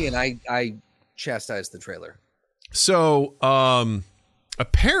movie, and I chastised the trailer. So,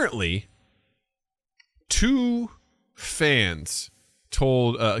 apparently, two fans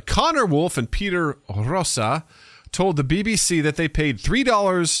told Connor Wolf and Peter Rosa told the BBC that they paid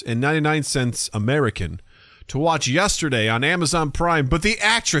 $3.99 American to watch Yesterday on Amazon Prime, but the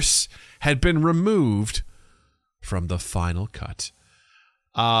actress had been removed from the final cut.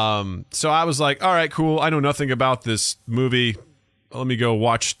 So I was like, all right, cool. I know nothing about this movie. Let me go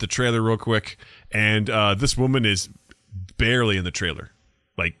watch the trailer real quick. And this woman is barely in the trailer.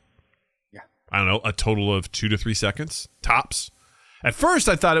 Like, yeah, I don't know, a total of 2 to 3 seconds, tops. At first,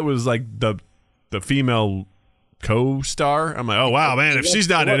 I thought it was like the female co-star. I'm like, oh, wow, man, if she's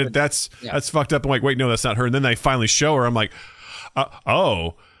not in it, that's fucked up. I'm like, wait, no, that's not her. And then they finally show her. I'm like,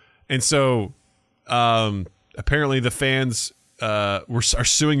 oh. And so apparently the fans are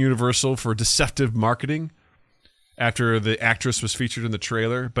suing Universal for deceptive marketing after the actress was featured in the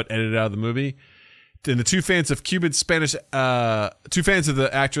trailer but edited out of the movie. And the two fans of the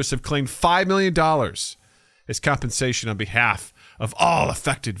actress have claimed $5 million as compensation on behalf of all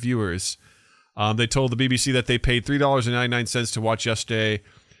affected viewers. They told the BBC that they paid $3.99 to watch Yesterday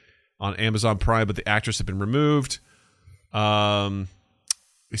on Amazon Prime, but the actress had been removed. They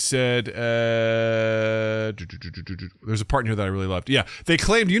said there's a part in here that I really loved. Yeah, they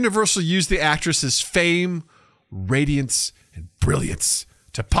claimed Universal used the actress's fame, radiance, and brilliance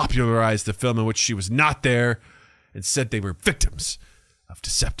to popularize the film in which she was not there, and said they were victims of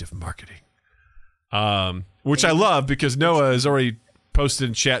deceptive marketing. Which I love because Noah has already posted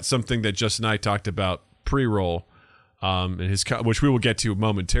in chat something that Justin and I talked about pre-roll, in his which we will get to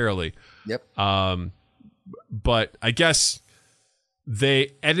momentarily. Yep. But I guess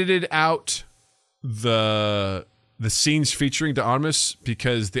they edited out the scenes featuring De Armas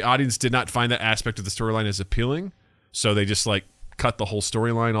because the audience did not find that aspect of the storyline as appealing. So they just cut the whole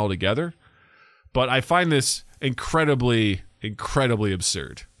storyline altogether. But I find this incredibly, incredibly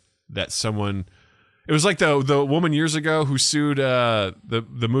absurd that someone... It was like the woman years ago who sued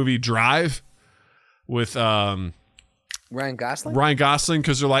the movie Drive with Ryan Gosling? Ryan Gosling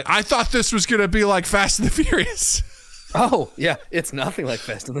because they're like, I thought this was going to be like Fast and the Furious. Oh, yeah. It's nothing like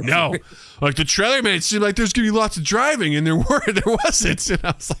Fast and the No. Furious. Like the trailer made it seem like there's going to be lots of driving, and there wasn't. And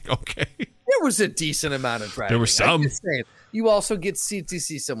I was like, okay. There was a decent amount of driving. There was some. I'm just saying, you also get to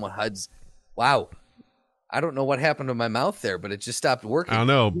see someone HUDs. Wow. I don't know what happened to my mouth there, but it just stopped working. I don't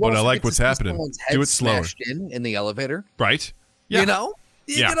know, You but I also like get to what's see happening. someone's head Do it slower. smashed in the elevator. Right? Yeah. You know?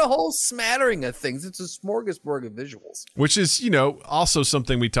 You Yeah. get a whole smattering of things. It's a smorgasbord of visuals. Which is, also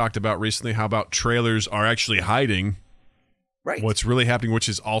something we talked about recently, how about trailers are actually hiding Right. what's really happening, which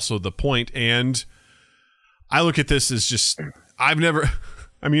is also the point. And I look at this as just,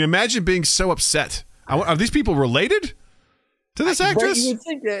 imagine being so upset. Are these people related to this actress? Right, you would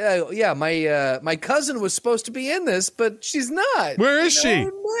think, yeah, my cousin was supposed to be in this, but she's not. Where is she?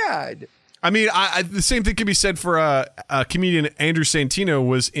 I'm mad. I mean, the same thing can be said for comedian Andrew Santino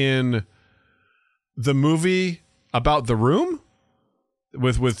was in the movie about The Room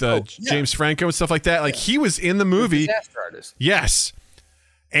with James Franco and stuff like that. Like he was in the movie. Disaster artist. Yes.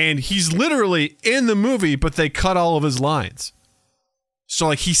 And he's literally in the movie, but they cut all of his lines. So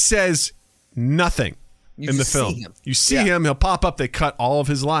he says nothing in the film. See him. You see him, he'll pop up, they cut all of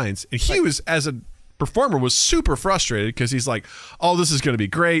his lines. And he was, as a performer was super frustrated because he's like, oh, this is going to be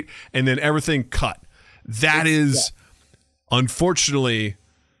great. And then everything cut. That is, unfortunately,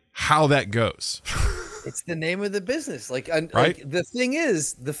 how that goes. It's the name of the business. Like the thing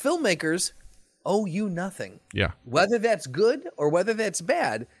is, the filmmakers owe you nothing. Yeah. Whether that's good or whether that's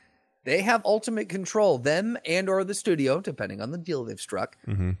bad, they have ultimate control. Them and or the studio, depending on the deal they've struck.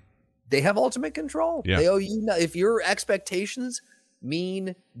 Mm-hmm. They have ultimate control. Yeah. They owe you if your expectations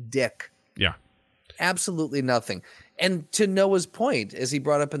mean dick. Yeah. Absolutely nothing. And to Noah's point, as he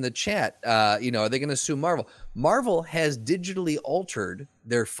brought up in the chat, are they going to sue Marvel? Marvel has digitally altered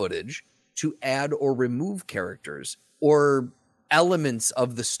their footage to add or remove characters or elements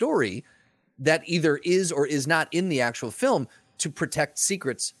of the story that either is or is not in the actual film to protect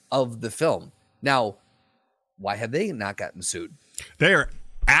secrets of the film. Now, why have they not gotten sued? They are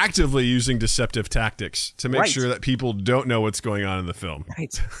actively using deceptive tactics to make sure that people don't know what's going on in the film.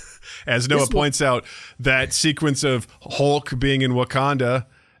 Right. As Noah points out, that sequence of Hulk being in Wakanda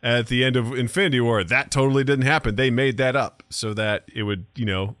at the end of Infinity War, that totally didn't happen. They made that up so that it would,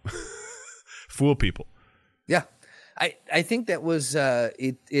 fool people. Yeah. I think that was I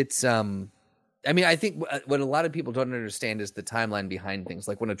think what a lot of people don't understand is the timeline behind things.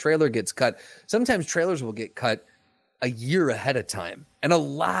 Like when a trailer gets cut, sometimes trailers will get cut a year ahead of time. And a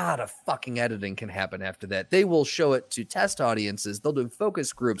lot of fucking editing can happen after that. They will show it to test audiences. They'll do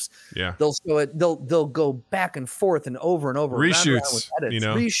focus groups. Yeah. They'll show it. They'll go back and forth and over and over. Reshoots,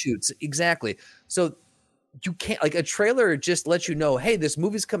 Reshoots. Exactly. So you can't, like, a trailer just lets you know, hey, this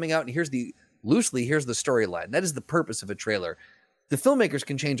movie's coming out and here's the storyline. That is the purpose of a trailer. The filmmakers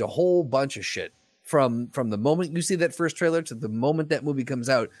can change a whole bunch of shit from the moment you see that first trailer to the moment that movie comes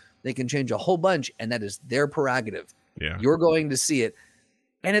out. They can change a whole bunch, and that is their prerogative. Yeah. You're going to see it.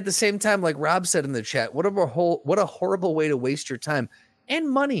 And at the same time, like Rob said in the chat, what a horrible way to waste your time and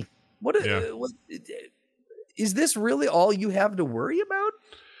money. Is this really all you have to worry about?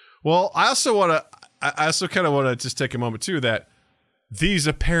 Well, I also kind of want to just take a moment too that these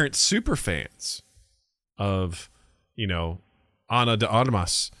apparent super fans of, Ana de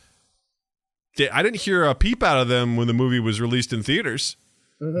Armas, I didn't hear a peep out of them when the movie was released in theaters.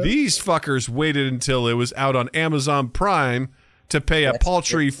 Mm-hmm. These fuckers waited until it was out on Amazon Prime to pay a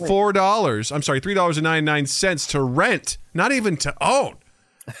paltry $3.99 to rent, not even to own.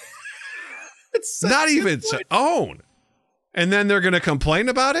 Not even to own. And then they're going to complain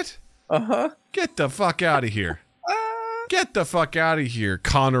about it? Uh-huh. Get the fuck out of here. Get the fuck out of here,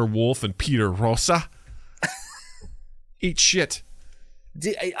 Connor Wolf and Peter Rosa. Eat shit.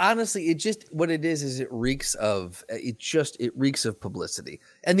 Honestly, it reeks of publicity.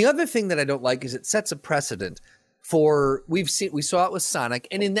 And the other thing that I don't like is it sets a precedent for, we saw it with Sonic,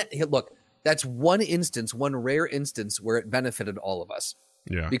 and in that, look, that's one rare instance where it benefited all of us.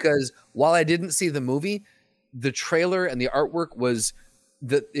 Yeah. Because while I didn't see the movie, the trailer and the artwork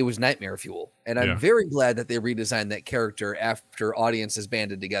it was nightmare fuel. And I'm very glad that they redesigned that character after audiences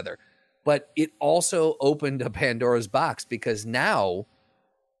banded together. But it also opened a Pandora's box, because now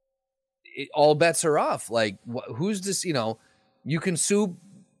all bets are off. Like, who's this? You can sue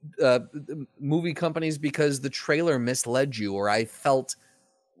movie companies because the trailer misled you, or I felt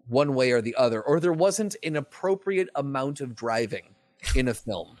one way or the other, or there wasn't an appropriate amount of driving in a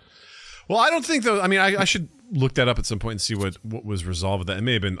film. Well, I don't think though. I mean, I should look that up at some point and see what was resolved with that. It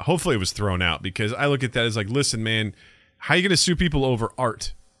may have been. Hopefully, it was thrown out, because I look at that as like, listen, man, how are you going to sue people over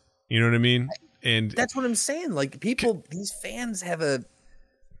art? You know what I mean? And that's what I'm saying. Like, these fans have an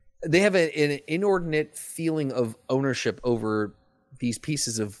inordinate feeling of ownership over these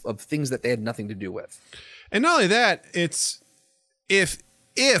pieces of things that they had nothing to do with. And not only that, it's if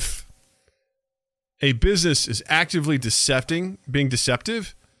a business is actively being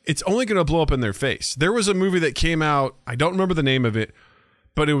deceptive, it's only going to blow up in their face. There was a movie that came out, I don't remember the name of it,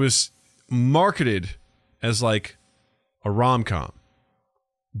 but it was marketed as like a rom-com.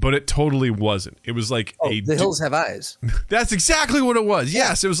 But it totally wasn't. It was like The Hills Have Eyes. That's exactly what it was.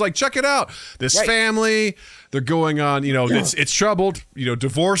 Yes, it was like, check it out. This family, they're going on, it's troubled.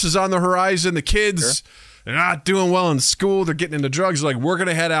 Divorce is on the horizon. The kids, they're not doing well in school. They're getting into drugs. Like, we're going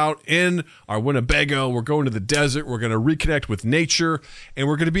to head out in our Winnebago. We're going to the desert. We're going to reconnect with nature, and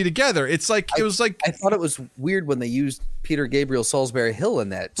we're going to be together. It's like, it was like. I thought it was weird when they used Peter Gabriel Salisbury Hill in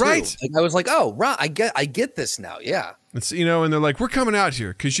that, too. Right. Like, I was like, oh, Ron, I get this now. Yeah. It's, and they're like, we're coming out here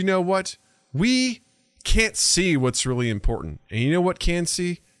because you know what? We can't see what's really important. And you know what can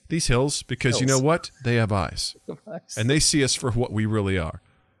see? These hills, because you know what? They have eyes. And they see us for what we really are.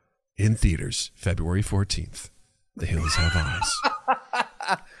 In theaters, February 14th. The Hills Have Eyes.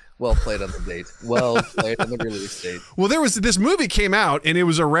 Well played on the date. Well played on the release date. Well, this movie came out, and it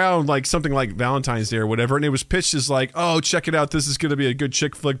was around like something like Valentine's Day or whatever, and it was pitched as like, oh, check it out, this is going to be a good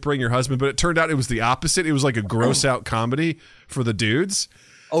chick flick, bring your husband. But it turned out it was the opposite. It was like a gross out comedy for the dudes.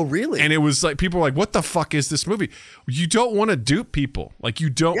 Oh, really? And it was like, people were like, what the fuck is this movie? You don't want to dupe people. Like,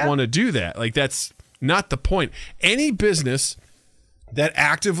 you don't want to do that. Like, that's not the point. Any business that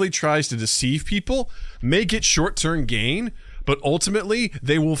actively tries to deceive people may get short-term gain, but ultimately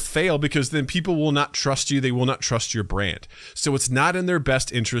they will fail because then people will not trust you. They will not trust your brand. So it's not in their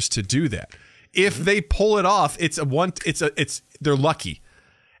best interest to do that. If they pull it off, they're lucky.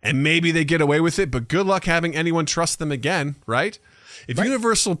 And maybe they get away with it, but good luck having anyone trust them again, right? If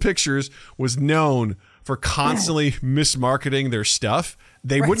Universal Pictures was known for constantly mismarketing their stuff,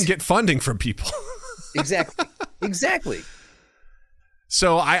 they wouldn't get funding from people. Exactly.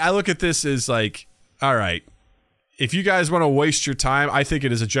 So I look at this as like, all right, if you guys want to waste your time, I think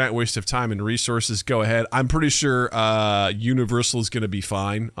it is a giant waste of time and resources. Go ahead. I'm pretty sure Universal is going to be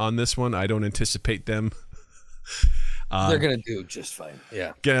fine on this one. I don't anticipate them. They're going to do just fine.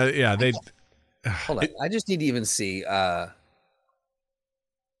 Yeah. Yeah. They. Hold on. I just need to even see.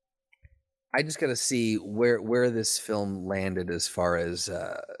 I just got to see where this film landed as far as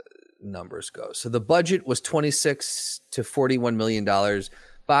numbers go. So the budget was $26 to $41 million.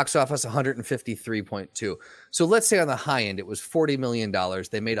 Box office 153.2. So let's say on the high end it was $40 million.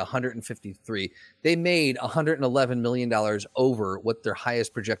 They made 153. They made $111 million over what their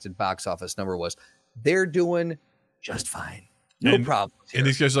highest projected box office number was. They're doing just fine. No problem. And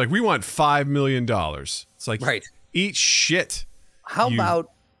these guys are like, we want $5 million. It's like, eat shit. How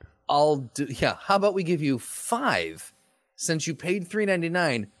about we give you 5 since you paid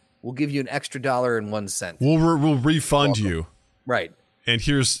 $3.99? We'll give you an extra $1.01. We'll refund you. Right. And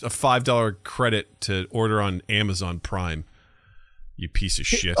here's a $5 credit to order on Amazon Prime. You piece of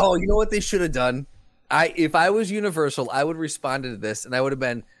shit. Oh, you know what they should have done? If I was Universal, I would respond to this, and I would have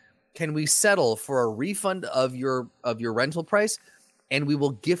been, can we settle for a refund of your rental price, and we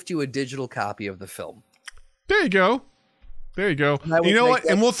will gift you a digital copy of the film. There you go. You know what?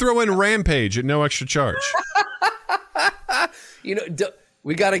 And we'll throw in Rampage at no extra charge.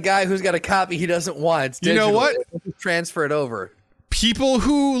 We got a guy who's got a copy he doesn't want. It's digital. You know what? Transfer it over. People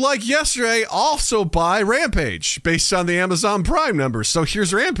who, like yesterday, also buy Rampage based on the Amazon Prime numbers. So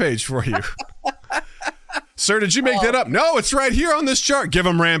here's Rampage for you. Sir, did you make that up? No, it's right here on this chart. Give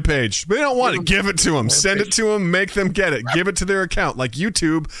them Rampage. They don't want it. Give it to them. Send it to them. Make them get it. Give it to their account. Like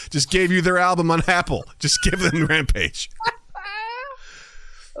YouTube just gave you their album on Apple. Just give them Rampage.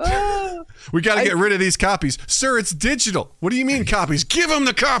 We got to get rid of these copies. Sir, it's digital. What do you mean copies? Give them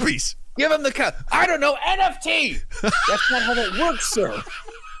the copies. Give them the I don't know, NFT. That's not how that works, sir.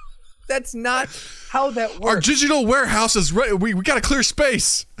 That's not how that works. Our digital warehouse is ready. We got to clear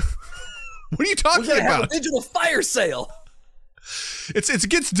space. What are you talking about? Have a digital fire sale. It's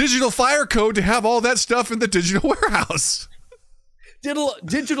against digital fire code to have all that stuff in the digital warehouse. Digital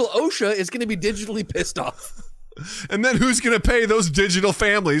OSHA is going to be digitally pissed off. And then who's going to pay those digital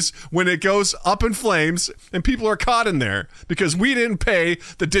families when it goes up in flames and people are caught in there because we didn't pay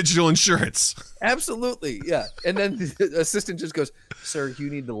the digital insurance? Absolutely, yeah. And then the assistant just goes, "Sir, you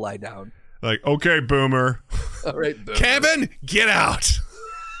need to lie down." Like, okay, boomer. All right, boomer. Kevin, get out.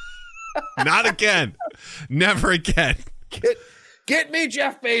 Not again. Never again. Get me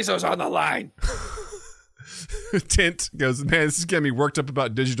Jeff Bezos on the line. Tint goes, man, this is getting me worked up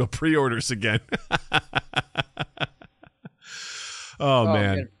about digital pre-orders again. Oh,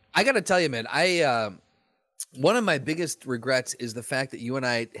 man. I got to tell you, man, one of my biggest regrets is the fact that you and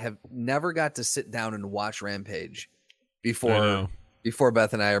I have never got to sit down and watch Rampage before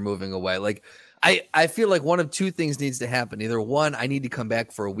Beth and I are moving away. Like, I feel like one of two things needs to happen. Either one, I need to come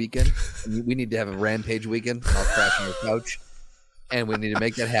back for a weekend. And we need to have a Rampage weekend. And I'll crash on your couch. And we need to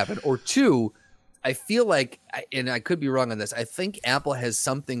make that happen. Or two, I feel like, and I could be wrong on this, I think Apple has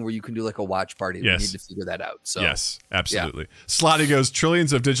something where you can do like a watch party. Yes. We need to figure that out. So yes, absolutely. Yeah. Slotty goes,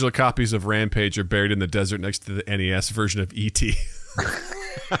 trillions of digital copies of Rampage are buried in the desert next to the NES version of E.T.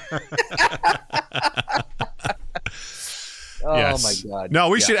 Oh, yes. my God. No,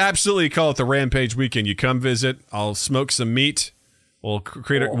 we should absolutely call it the Rampage weekend. You come visit. I'll smoke some meat. We'll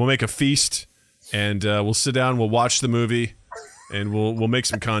we'll make a feast, and we'll sit down. We'll watch the movie. And we'll make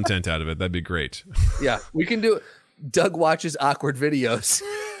some content out of it. That'd be great. Yeah, we can do it. Doug watches awkward videos.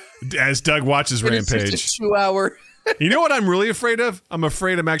 As Doug watches Rampage. It's just a 2-hour. You know what I'm really afraid of? I'm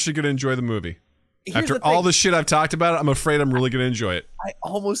afraid I'm actually going to enjoy the movie. After all the shit I've talked about, I'm afraid I'm really going to enjoy it. I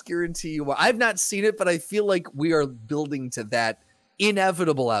almost guarantee you. I've not seen it, but I feel like we are building to that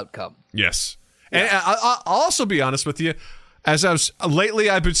inevitable outcome. Yes. Yeah. And I'll also be honest with you. as I was lately,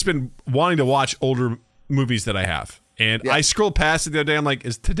 I've just been wanting to watch older movies that I have, and I scrolled past it the other day. I'm like,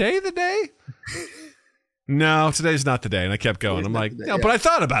 is today the day? No, today's not the day. And I kept going. I'm like, no, but I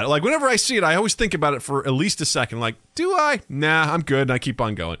thought about it. Like, whenever I see it, I always think about it for at least a second. Like, do I? Nah, I'm good. And I keep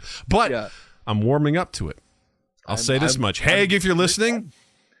on going. But I'm warming up to it. I'll say this much. Haig, if you're listening,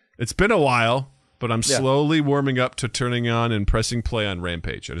 it's been a while, but I'm slowly warming up to turning on and pressing play on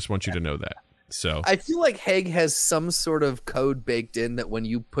Rampage. I just want you to know that. So I feel like Haig has some sort of code baked in that when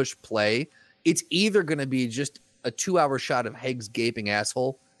you push play, it's either going to be just a 2-hour shot of Haig's gaping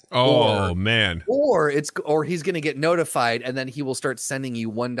asshole. Man. Or he's going to get notified and then he will start sending you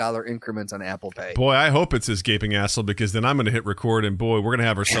 $1 increments on Apple Pay. Boy, I hope it's his gaping asshole, because then I'm going to hit record and boy, we're going to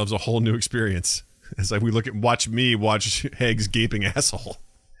have ourselves a whole new experience. It's like we watch Haig's gaping asshole.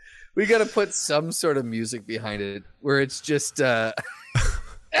 We got to put some sort of music behind it where it's just let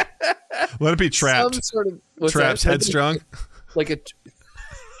it be Trapped. Some sort of Trapped Headstrong. Like a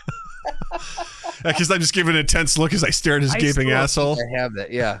because I'm just giving an intense look as I stare at his gaping asshole. I have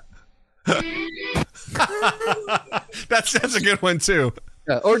that, yeah. That's a good one too.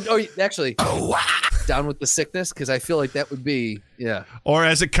 Or actually, Down with the Sickness, because I feel like that would be Or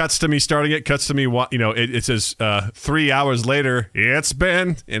as it cuts to me starting it, cuts to me. It says 3 hours later. It's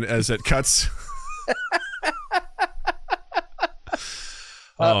been, and as it cuts.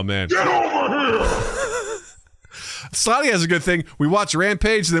 Oh man. Get over here. Slotty has a good thing. We watch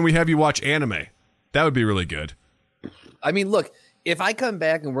Rampage, and then we have you watch anime. That would be really good. I mean, look, if I come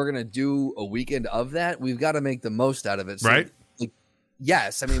back and we're going to do a weekend of that, we've got to make the most out of it. So, right?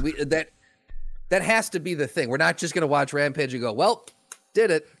 Yes. I mean, that has to be the thing. We're not just going to watch Rampage and go, well,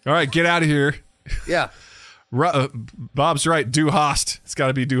 did it. All right, get out of here. Yeah. Bob's right. Do Host. It's got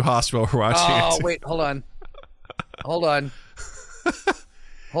to be Do Host while we're watching it. Oh, wait. Hold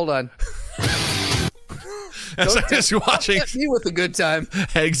on. As I'm just watching me with a good time.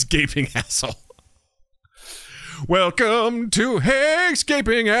 Haig's gaping asshole. Welcome to Haig's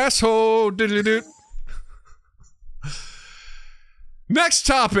gaping asshole. Next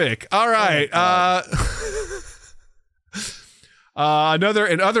topic. All right.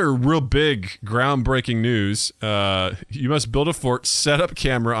 Another real big groundbreaking news. You must build a fort, set up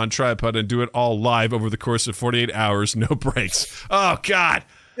camera on tripod, and do it all live over the course of 48 hours, no breaks. Oh God.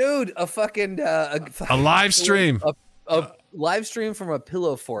 Dude, a live stream. A live stream from a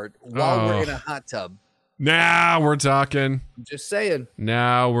pillow fort while we're in a hot tub. Now we're talking. I'm just saying.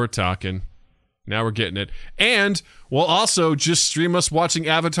 Now we're talking. Now we're getting it. And we'll also just stream us watching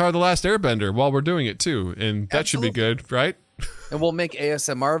Avatar: The Last Airbender while we're doing it too. And that should be good, right? And we'll make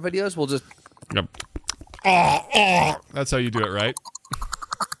ASMR videos. We'll just... Yep. That's how you do it, right?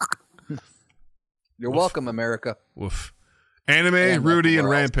 You're welcome, America. Woof. Anime, Rudy, and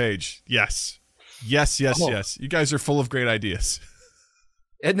Rampage. Yes. Yes. You guys are full of great ideas.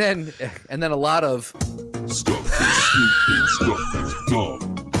 And then a lot of stuff is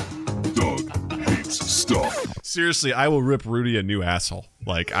Doug hates stuff. Seriously, I will rip Rudy a new asshole.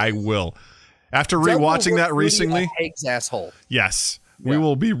 Like, I will. After rewatching that recently, Haig's asshole. Yes, we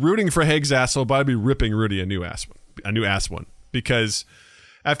will be rooting for Haig's asshole, but I'll be ripping Rudy a new ass one, because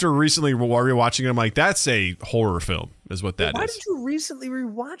after recently rewatching it, I'm like, that's a horror film, is what that is. Why did you recently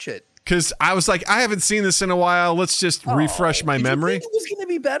rewatch it? Because I was like, I haven't seen this in a while. Let's just refresh my memory. Did you think it was going to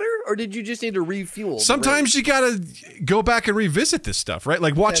be better, or did you just need to refuel? Sometimes you got to go back and revisit this stuff, right?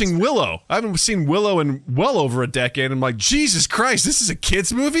 Like watching Willow. I haven't seen Willow in well over a decade. I'm like, Jesus Christ, this is a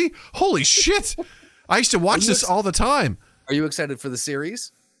kid's movie? Holy shit. I used to watch this all the time. Are you excited for the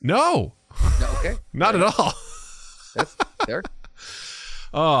series? No. Okay. Not at all. That's fair.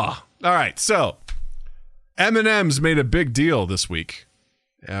 Oh, all right. So, M&M's made a big deal this week.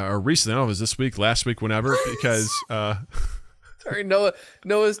 Or recently, I don't know if it was this week, last week, whenever, because... Sorry,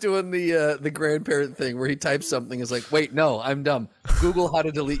 Noah's doing the grandparent thing where he types something. Is like, wait, no, I'm dumb. Google how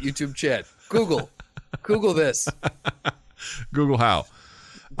to delete YouTube chat. Google this. Google how.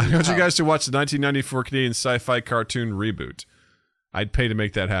 I want you guys to watch the 1994 Canadian sci-fi cartoon reboot. I'd pay to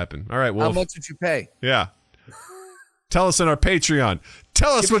make that happen. All right, well... How much would you pay? Yeah. Tell us on our Patreon.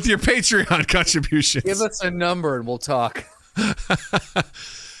 Tell us with your Patreon contributions. Give us a number and we'll talk.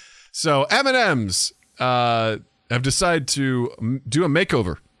 So M&M's have decided to do a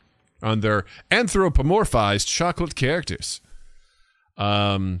makeover on their anthropomorphized chocolate characters.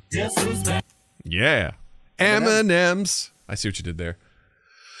 Yeah, M&M's. I see what you did there.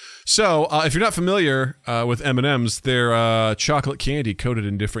 So, if you're not familiar with M&M's, they're chocolate candy coated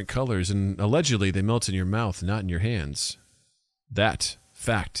in different colors, and allegedly they melt in your mouth, not in your hands. That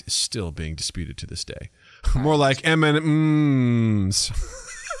fact is still being disputed to this day. More like M&M's.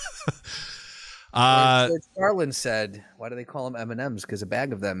 George Carlin said, "Why do they call them M&Ms? Because a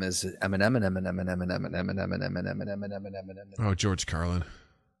bag of them is M&M and M&M and M&M and M&M and M&M and M&M and M&M and M&M." Oh, George Carlin.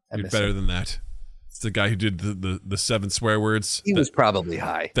 You're better than that. It's the guy who did the 7 swear words. He was probably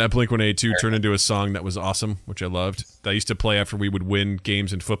high. That Blink-182 turned into a song that was awesome, which I loved. That I used to play after we would win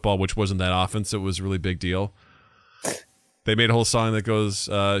games in football, which wasn't that often, so it was a really big deal. They made a whole song that goes,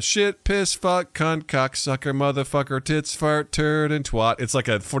 shit, piss, fuck, cunt, cocksucker, motherfucker, tits, fart, turd, and twat. It's like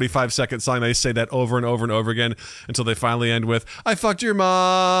a 45-second song. They say that over and over and over again until they finally end with, I fucked your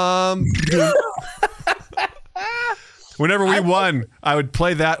mom. Whenever we won, I would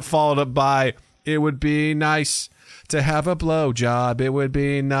play that followed up by, it would be nice to have a blowjob. It would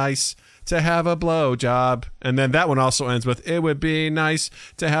be nice to have a blowjob. And then that one also ends with, it would be nice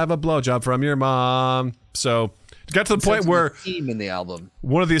to have a blowjob from your mom. So it got to the point where theme in the album.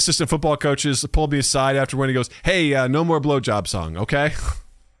 One of the assistant football coaches pulled me aside after when he goes, hey, no more blowjob song, okay?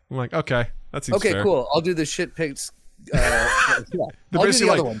 I'm like, okay, that seems fair. Cool. I'll do the shit pics. They're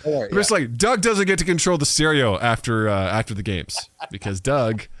basically like, Doug doesn't get to control the stereo after the games because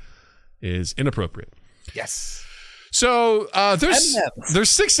Doug is inappropriate. Yes. So there's M&Ms.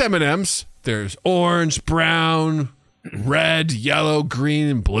 6 M&Ms. There's orange, brown, red, yellow, green,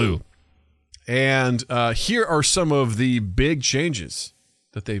 and blue. And here are some of the big changes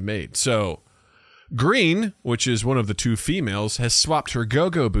that they've made. So green, which is one of the 2 females, has swapped her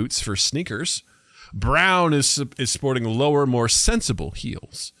go-go boots for sneakers. Brown is sporting lower, more sensible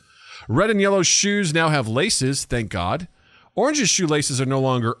heels. Red and yellow shoes now have laces, thank God. Orange's shoelaces are no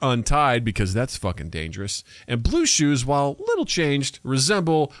longer untied because that's fucking dangerous. And blue shoes, while little changed,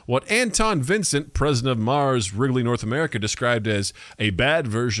 resemble what Anton Vincent, president of Mars Wrigley North America, described as a bad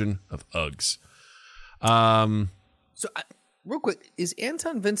version of Uggs. Real quick, is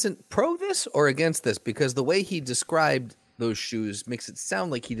Anton Vincent pro this or against this? Because the way he described those shoes makes it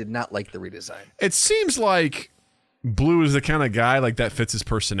sound like he did not like the redesign. It seems like Blue is the kind of guy like that fits his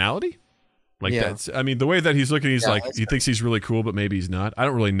personality. Like that's, I mean, the way that he's looking, he's like, he thinks he's really cool, but maybe he's not. I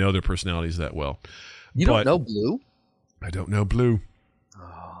don't really know their personalities that well. You don't know Blue? I don't know Blue.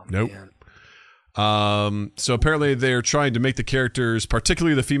 Oh, nope. Man. So apparently they're trying to make the characters,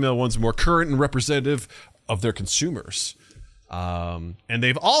 particularly the female ones, more current and representative of their consumers. And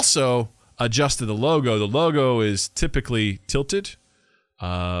they've also adjusted the logo. The logo is typically tilted,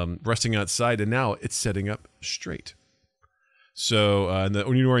 resting outside, and now it's setting up straight. So and the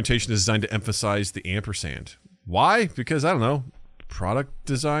new orientation is designed to emphasize the ampersand. Why? Because, I don't know, product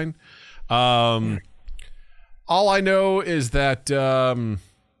design. All I know is that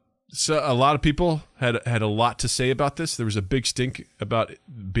so a lot of people had a lot to say about this. There was a big stink about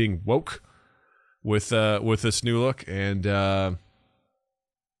being woke with this new look, and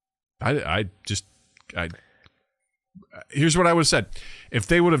here's what I would have said. If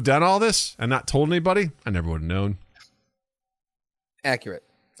they would have done all this and not told anybody, I never would have known. Accurate.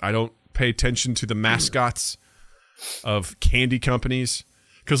 I don't pay attention to the mascots of candy companies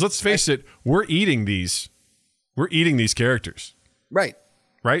because let's face it, we're eating these characters. Right.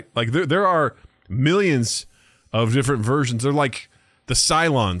 Like there are millions of different versions. They're like the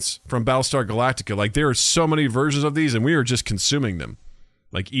Cylons from Battlestar Galactica. Like there are so many versions of these, and we are just consuming them,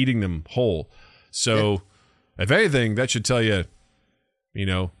 like eating them whole. So, if anything, that should tell you,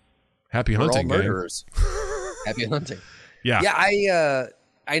 happy hunting, we're all murderers. Happy hunting. Yeah.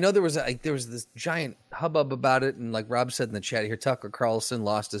 I know there was this giant hubbub about it, and like Rob said in the chat here, Tucker Carlson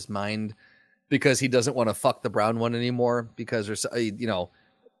lost his mind because he doesn't want to fuck the brown one anymore because there's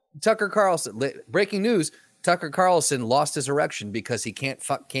Tucker Carlson. Breaking news: Tucker Carlson lost his erection because he can't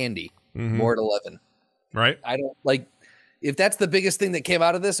fuck Candy. More at 11. Right. I don't like if that's the biggest thing that came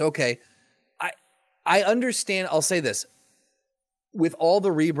out of this. Okay, I understand. I'll say this. With all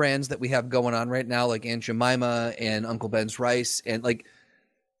the rebrands that we have going on right now, like Aunt Jemima and Uncle Ben's Rice, and like,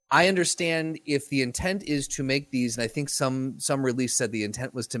 I understand if the intent is to make these, and I think some release said the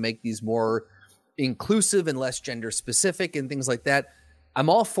intent was to make these more inclusive and less gender specific and things like that. I'm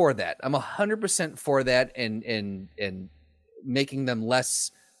all for that. I'm 100% for that, and making them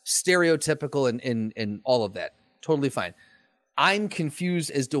less stereotypical and all of that. Totally fine. I'm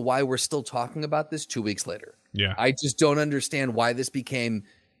confused as to why we're still talking about this 2 weeks later. Yeah. I just don't understand why this became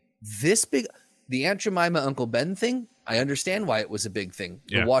this big. The Aunt Jemima, Uncle Ben thing, I understand why it was a big thing.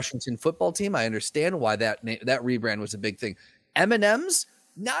 Yeah. The Washington football team, I understand why that rebrand was a big thing. M&M's,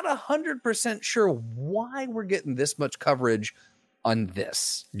 not 100% sure why we're getting this much coverage on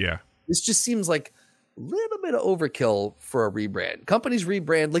this. Yeah. This just seems like a little bit of overkill for a rebrand. Companies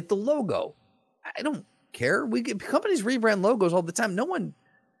rebrand, like the logo. I don't care. Companies rebrand logos all the time. No one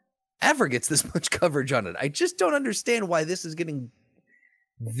ever gets this much coverage on it. I just don't understand why this is getting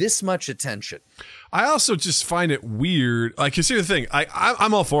this much attention. I also just find it weird. Like, 'cause here's the thing.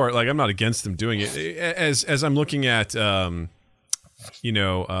 I'm all for it. Like, I'm not against them doing it. As I'm looking at, I'll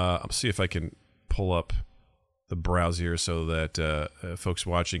see if I can pull up the browser here so that folks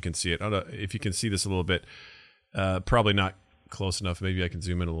watching can see it. I don't know if you can see this a little bit. Probably not close enough. Maybe I can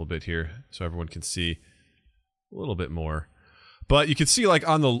zoom in a little bit here so everyone can see a little bit more. But you can see, like,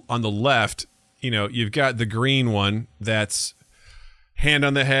 on the left, you've got the green one that's hand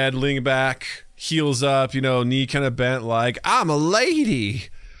on the head, leaning back, heels up, knee kind of bent, like, I'm a lady.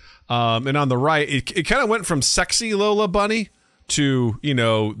 And on the right, it kind of went from sexy Lola Bunny to,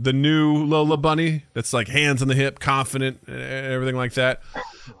 the new Lola Bunny that's like hands on the hip, confident, and everything like that.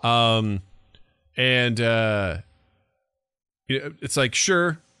 It's like,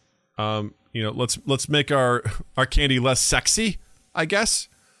 sure, let's make our candy less sexy, I guess.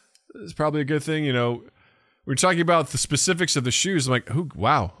 It's probably a good thing, We're talking about the specifics of the shoes. I'm like,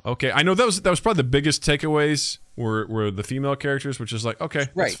 wow, okay. I know that was probably the biggest takeaways were the female characters, which is like, okay,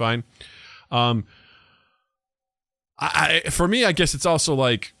 that's fine. For me, I guess it's also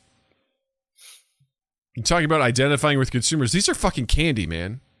like, you're talking about identifying with consumers. These are fucking candy,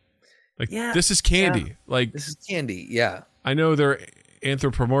 man. Like, this is candy. Yeah. Like, this is candy. Yeah. I know they're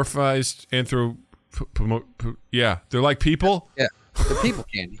anthropomorphized. They're like people. Yeah. The people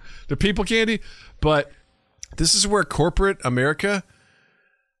candy. The people candy, but this is where corporate America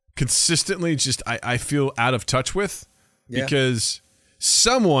consistently just I feel out of touch with, because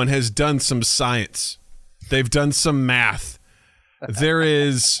someone has done some science. They've done some math. There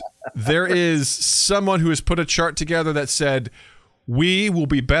is someone who has put a chart together that said we will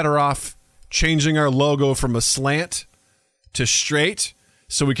be better off changing our logo from a slant to straight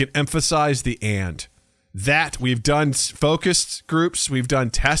so we can emphasize the and. That we've done focused groups, we've done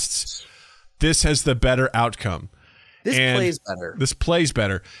tests. This has the better outcome. This plays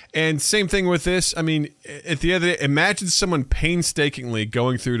better. And same thing with this. I mean, at the end of the day, imagine someone painstakingly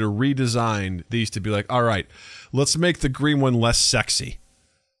going through to redesign these to be like, all right, let's make the green one less sexy.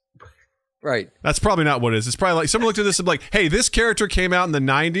 Right. That's probably not what it is. It's probably like someone looked at this and be like, hey, this character came out in the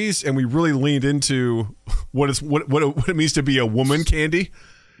 90s and we really leaned into what it means to be a woman candy.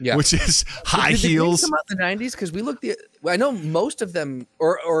 Yeah. Which is high heels. Did they come out in the 90s? Because I know most of them,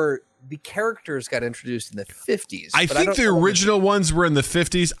 or the characters got introduced in the 50s. I think the original ones were in the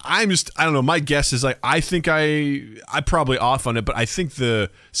 50s. I don't know. My guess is, like, I think I'm probably off on it, but I think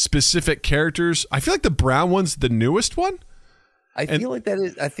the specific characters, I feel like the brown one's the newest one. I feel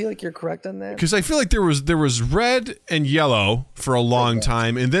like you're correct on that. Because I feel like there was red and yellow for a long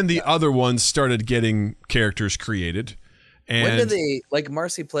time, and then the other ones started getting characters created. And when did they, like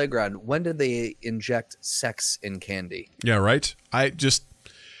Marcy Playground, when did they inject sex in candy? Yeah, right. And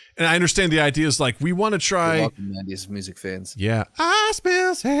I understand the idea is like, we want to try. You're welcome, Andy's music fans. Yeah. I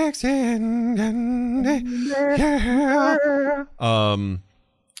smell sex in candy. Yeah.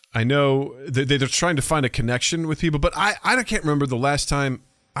 I know they're trying to find a connection with people, but I can't remember the last time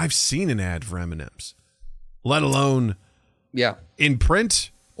I've seen an ad for M&M's, let alone in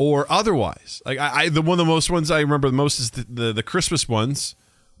print or otherwise. Like one of the most ones I remember the most is the Christmas ones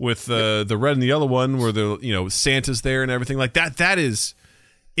with the red and the yellow one where the Santa's there and everything like that. That is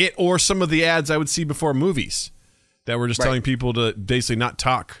it, or some of the ads I would see before movies that were just telling people to basically not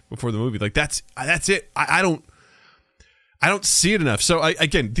talk before the movie. Like that's it. I don't see it enough. So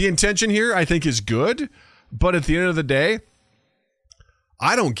again, the intention here I think is good, but at the end of the day,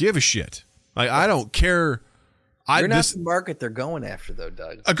 I don't give a shit. Like, I don't care. You're not the market they're going after, though,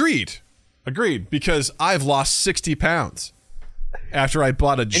 Doug. Agreed. Because I've lost 60 pounds after I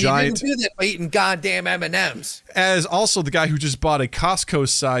bought a giant. You didn't do that by eating goddamn M&Ms. As also the guy who just bought a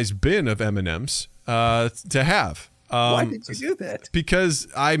Costco-sized bin of M&Ms to have. Why did you do that? Because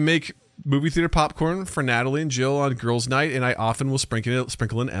I make movie theater popcorn for Natalie and Jill on girls' night, and I often will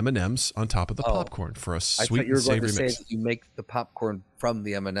sprinkle in M&Ms on top of the popcorn for a sweet and savory mix. I thought you were going to say that you make the popcorn from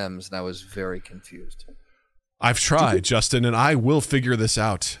the M&Ms, and I was very confused. I've tried, Justin, and I will figure this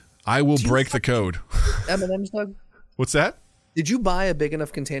out. I will break the code. M&Ms, Doug? What's that? Did you buy a big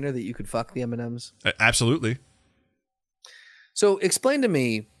enough container that you could fuck the M&Ms? Absolutely. So explain to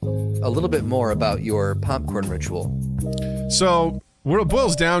me a little bit more about your popcorn ritual. So what it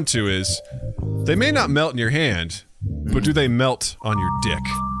boils down to is they may not melt in your hand, but do they melt on your dick?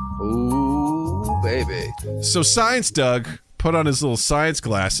 Ooh, baby. So Science Doug put on his little science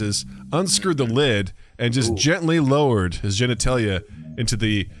glasses, unscrewed the lid, and just gently lowered his genitalia into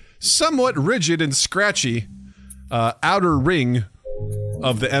the somewhat rigid and scratchy outer ring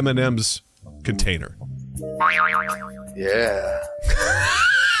of the M&M's container. Yeah.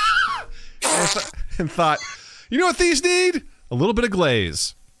 And thought, you know what these need? a little bit of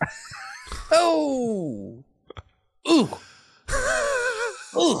glaze. Oh. Ooh.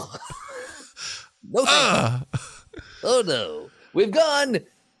 Ooh. No thank you. Oh no. We've gone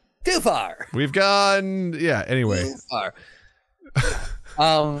too far. Anyway. Too far.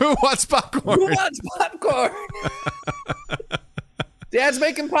 Who wants popcorn? Who wants popcorn? Dad's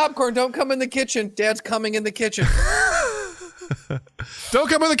making popcorn. Don't come in the kitchen. Dad's coming in the kitchen. Don't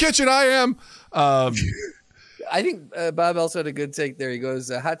come in the kitchen. I am. I think Bob also had a good take there. He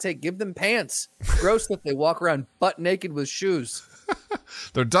goes, hot take, give them pants. Gross that they walk around butt naked with shoes.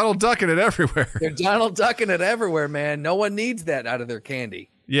 They're Donald Ducking it everywhere. They're Donald Ducking it everywhere, man. No one needs that out of their candy.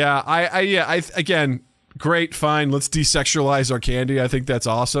 Yeah, I again, great, fine. Let's desexualize our candy. I think that's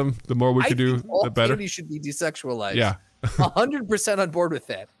awesome. The more we can do, all the better. Candy should be desexualized. Yeah. 100% on board with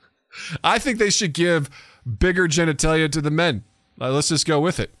that. I think they should give bigger genitalia to the men. Let's just go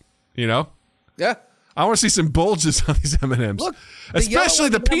with it. You know? Yeah. I want to see some bulges on these M&Ms. Look, especially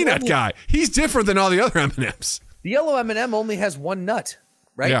the yellow peanut M&M guy. He's different than all the other M&Ms. The yellow M&M only has one nut,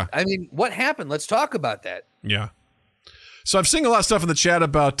 right? Yeah. I mean, what happened? Let's talk about that. Yeah. So I'm seeing a lot of stuff in the chat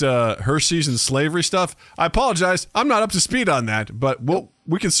about Hershey's and slavery stuff. I apologize. I'm not up to speed on that, but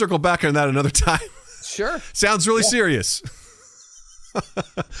we can circle back on that another time. Sure. Sounds really serious.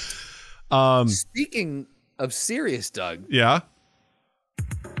 Speaking of serious, Doug. Yeah.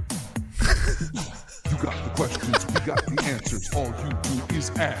 You got the questions, we got the answers. All you do is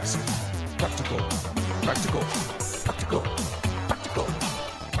ask. Practical, practical, practical, practical,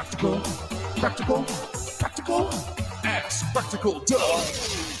 practical, practical, practical. Ask Practical Doug.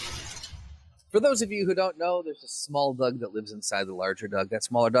 For those of you who don't know, there's a small Doug that lives inside the larger Doug. That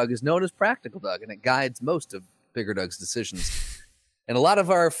smaller Doug is known as Practical Doug, and it guides most of Bigger Doug's decisions. And a lot of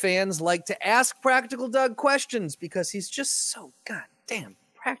our fans like to ask Practical Doug questions because he's just so goddamn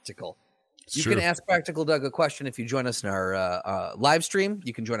practical. You can ask Practical Doug a question if you join us in our live stream.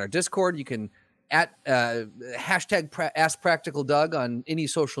 You can join our Discord. You can hashtag Ask Practical Doug on any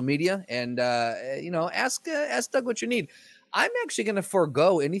social media, and ask Doug what you need. I'm actually going to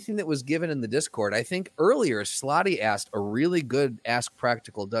forego anything that was given in the Discord. I think earlier Slotty asked a really good Ask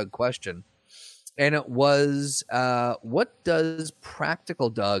Practical Doug question, and it was, what does Practical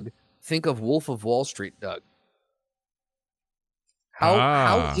Doug think of Wolf of Wall Street Doug?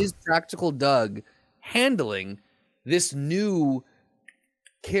 How is Practical Doug handling this new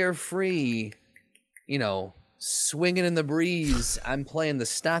carefree, swinging in the breeze, I'm playing the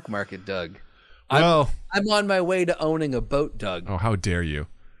stock market Doug? Well, I'm on my way to owning a boat, Doug. oh, how dare you?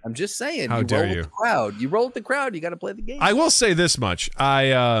 I'm just saying. How you dare roll you. with the crowd. You roll with the crowd. You got to play the game. I will say this much.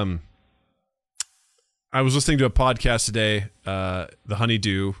 I was listening to a podcast today, The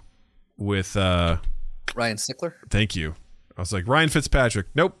Honeydew, with Ryan Sickler. Thank you. I was like, Ryan Fitzpatrick.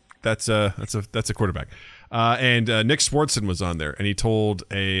 Nope, that's a quarterback. And Nick Swartzen was on there, and he told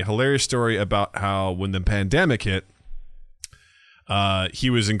a hilarious story about how when the pandemic hit, he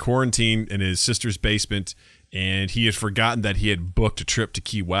was in quarantine in his sister's basement, and he had forgotten that he had booked a trip to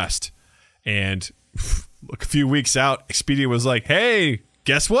Key West. And a few weeks out, Expedia was like, "Hey,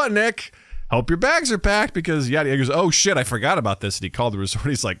 guess what, Nick? Hope your bags are packed," because he goes, "Oh shit, I forgot about this." And he called the resort.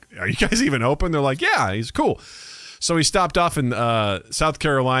 He's like, "Are you guys even open?" They're like, "Yeah." He's cool. So he stopped off in South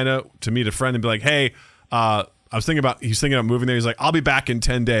Carolina to meet a friend and be like, "Hey, he's thinking about moving there." He's like, "I'll be back in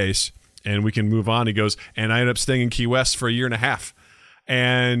 10 days and we can move on." He goes, and I ended up staying in Key West for a year and a half.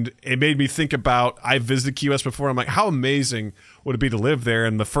 And it made me think about, I visited Key West before. I'm like, how amazing would it be to live there?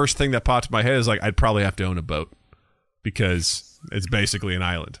 And the first thing that popped in my head is like, I'd probably have to own a boat because it's basically an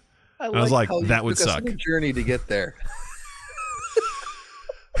island. I was like, how that you would took us suck. on a journey to get there.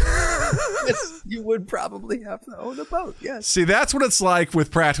 Yes, you would probably have to own a boat. Yes. See, that's what it's like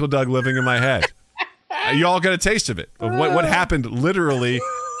with Practical Doug living in my head. You all got a taste of it, of what happened literally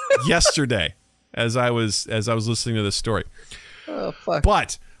yesterday as I was listening to this story. Oh, fuck.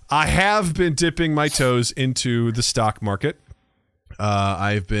 But I have been dipping my toes into the stock market.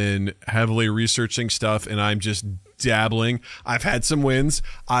 I've been heavily researching stuff, and I'm just dabbling. I've had some wins.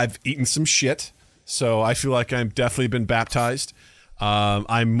 I've eaten some shit, so I feel like I've definitely been baptized.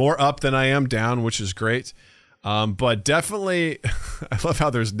 I'm more up than I am down, which is great. But definitely, I love how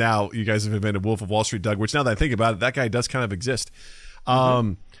there's now, you guys have invented Wolf of Wall Street Doug, which now that I think about it, that guy does kind of exist.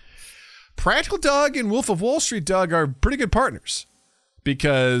 Practical Doug and Wolf of Wall Street Doug are pretty good partners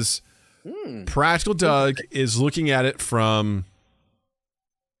because Practical Doug is looking at it from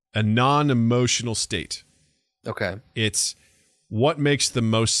a non-emotional state. Okay. It's what makes the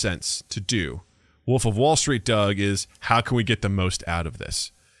most sense to do. Wolf of Wall Street Doug is how can we get the most out of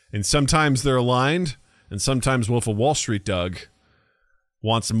this? And sometimes they're aligned, and sometimes Wolf of Wall Street Doug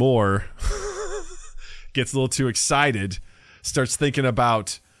wants more, gets a little too excited. starts thinking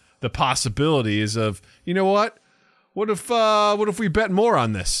about the possibilities of, you know what? What if we bet more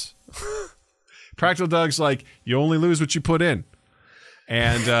on this? Practical Doug's like, you only lose what you put in.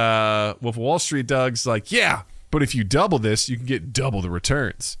 And with Wall Street Doug's like, yeah, but if you double this, you can get double the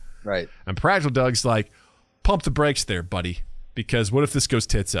returns. Right. And Practical Doug's like, pump the brakes there, buddy, because what if this goes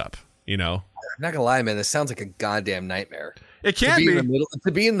tits up, you know? I'm not gonna lie, man. This sounds like a goddamn nightmare. It can to be. in the middle,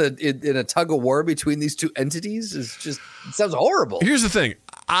 to be in a tug of war between these two entities is just, it sounds horrible. Here's the thing.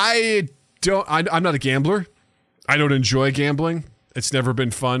 I'm not a gambler. I don't enjoy gambling. It's never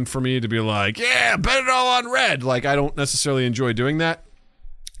been fun for me to be like, yeah, bet it all on red. Like, I don't necessarily enjoy doing that.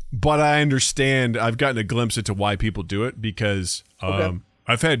 But I understand. I've gotten a glimpse into why people do it because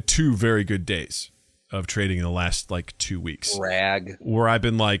I've had 2 very good days of trading in the last, 2 weeks. Rag. Where I've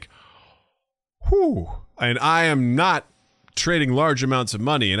been like, whew. And I am not trading large amounts of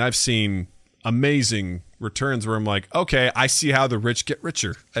money. And I've seen amazing returns where I'm like, okay, I see how the rich get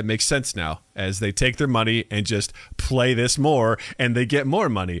richer. It makes sense now as they take their money and just play this more and they get more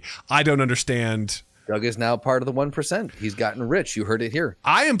money. I don't understand. Doug is now part of the 1%. He's gotten rich. You heard it here.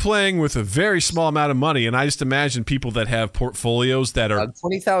 I am playing with a very small amount of money, and I just imagine people that have portfolios that are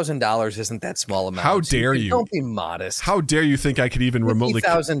 $20,000 isn't that small amount. How dare you? Don't be modest. How dare you think I could even remotely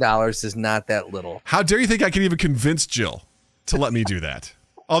 $50,000 is not that little. How dare you think I could even convince Jill to let me do that?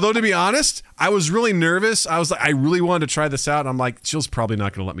 Although, to be honest, I was really nervous. I was like, I really wanted to try this out. I'm like, Jill's probably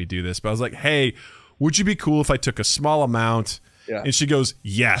not going to let me do this. But I was like, hey, would you be cool if I took a small amount? Yeah. And she goes,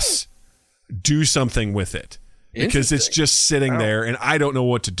 yes, do something with it. Because it's just sitting there and I don't know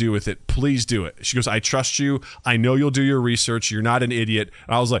what to do with it. Please do it. She goes, I trust you. I know you'll do your research. You're not an idiot.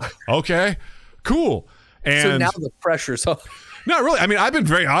 And I was like, okay, cool. And so now the pressure's off. Not really. I mean, I've been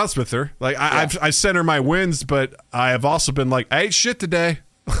very honest with her. Like, I've sent her my wins, but I have also been like, I ate shit today.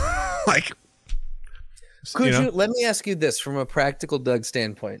 Like, could you let me ask you this from a practical Doug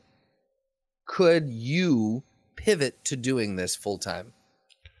standpoint? Could you pivot to doing this full time?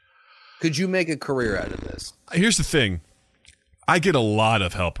 Could you make a career out of this? Here's the thing. I get a lot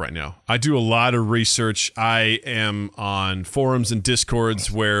of help right now. I do a lot of research. I am on forums and discords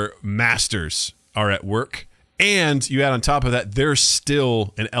where masters are at work. And you add on top of that, there's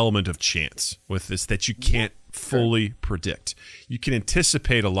still an element of chance with this that you can't fully predict. You can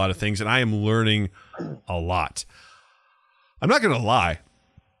anticipate a lot of things, and I am learning a lot. I'm not going to lie.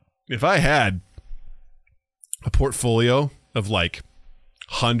 If I had a portfolio of like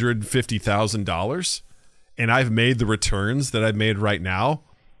 $150,000 and I've made the returns that I've made right now,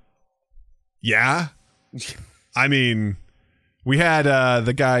 yeah. I mean, we had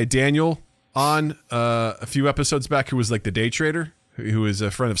the guy Daniel on a few episodes back who was like the day trader, who is a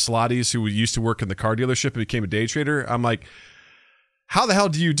friend of Slotty's, who used to work in the car dealership and became a day trader. I'm like, how the hell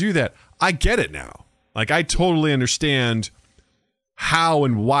do you do that? I get it now. Like, I totally understand how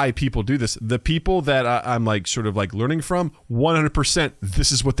and why people do this. The people that I'm like sort of like learning from, 100%,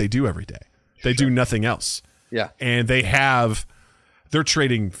 this is what they do every day. They do nothing else. Yeah. And they're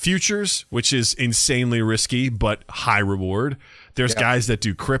trading futures, which is insanely risky, but high reward. There's guys that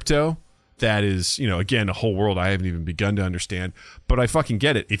do crypto. That is, again, a whole world I haven't even begun to understand. But I fucking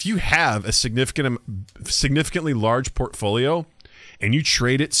get it. If you have a significantly large portfolio and you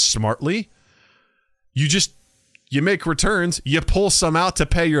trade it smartly, you make returns, you pull some out to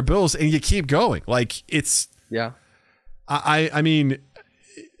pay your bills, and you keep going. Like, it's... Yeah. I mean,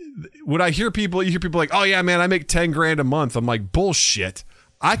 when you hear people like, oh, yeah, man, I make 10 grand a month. I'm like, bullshit.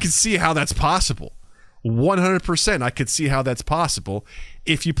 I can see how that's possible. 100% I could see how that's possible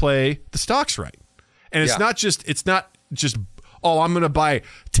if you play the stocks right. And it's not just oh, I'm going to buy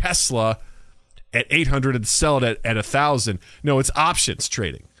Tesla at 800 and sell it at 1,000. No, it's options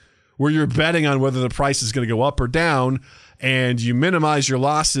trading where you're betting on whether the price is going to go up or down, and you minimize your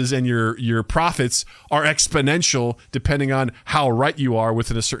losses, and your profits are exponential depending on how right you are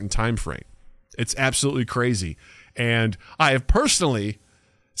within a certain time frame. It's absolutely crazy. And I have personally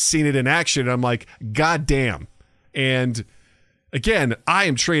seen it in action. I'm like, God damn. And again, I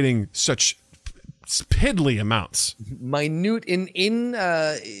am trading such piddly amounts. Minute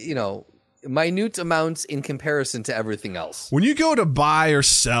minute amounts in comparison to everything else. When you go to buy or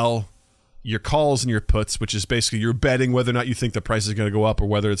sell your calls and your puts, which is basically you're betting whether or not you think the price is going to go up or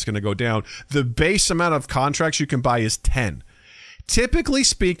whether it's going to go down, the base amount of contracts you can buy is 10. Typically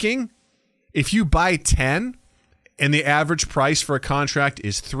speaking, if you buy 10 and the average price for a contract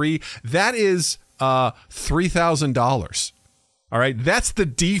is 3, that is $3,000. All right, that's the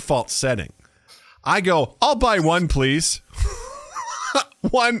default setting. I go, I'll buy 1, please.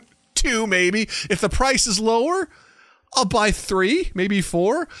 1, 2, maybe. If the price is lower, I'll buy 3, maybe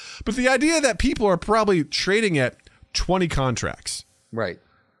 4. But the idea that people are probably trading at 20 contracts, Right.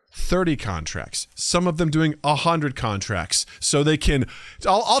 30 contracts, some of them doing 100 contracts, so they can,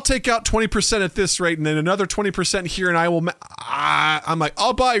 I'll take out 20% at this rate and then another 20% here, and I will, I'm like,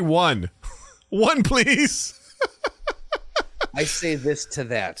 I'll buy one. One, please. I say this to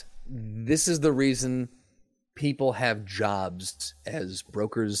that. This is the reason people have jobs as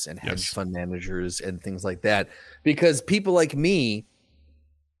brokers and hedge fund managers and things like that, because people like me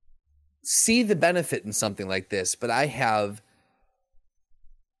see the benefit in something like this, but I have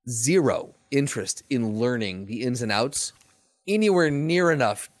zero interest in learning the ins and outs anywhere near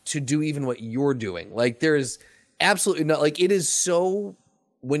enough to do even what you're doing. Like, there's absolutely not, like, it is so,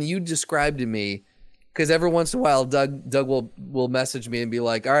 when you describe to me, because every once in a while Doug will message me and be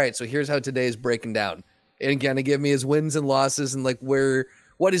like, all right, so here's how today is breaking down, and kind of give me his wins and losses and like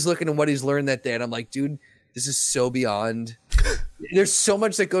what he's looking and what he's learned that day. And I'm like, dude, this is so beyond. There's so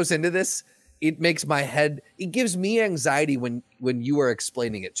much that goes into this. It makes my head, it gives me anxiety when you are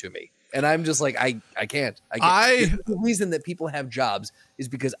explaining it to me. And I'm just like, I can't. The reason that people have jobs is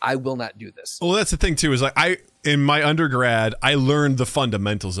because I will not do this. Well, that's the thing too, is like in my undergrad, I learned the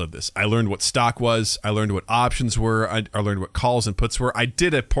fundamentals of this. I learned what stock was. I learned what options were. I learned what calls and puts were. I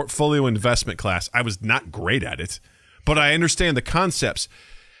did a portfolio investment class. I was not great at it, but I understand the concepts.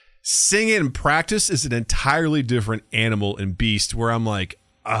 Seeing it in practice is an entirely different animal and beast, where I'm like,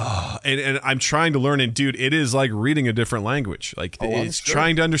 and I'm trying to learn, and dude, it is like reading a different language. Like, it's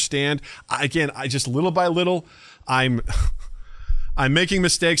trying to understand. I just little by little, I'm making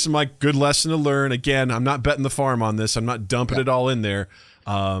mistakes. I'm like, good lesson to learn. Again, I'm not betting the farm on this. I'm not dumping it all in there.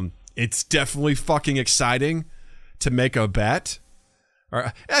 It's definitely fucking exciting to make a bet.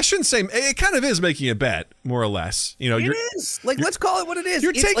 Or I shouldn't say, it kind of is making a bet, more or less. You know, it is. Like, let's call it what it is.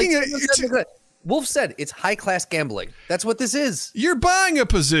 You're taking it. Wolf said it's high-class gambling. That's what this is. You're buying a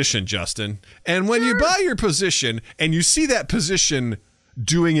position, Justin. And when you buy your position and you see that position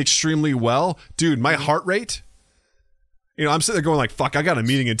doing extremely well, dude, my heart rate, you know, I'm sitting there going like, fuck, I got a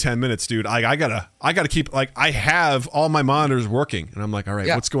meeting in 10 minutes, dude. I gotta keep, like, I have all my monitors working. And I'm like, all right,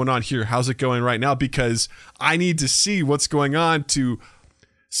 what's going on here? How's it going right now? Because I need to see what's going on to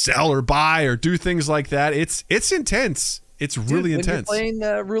sell or buy or do things like that. It's intense. It's really intense. When you're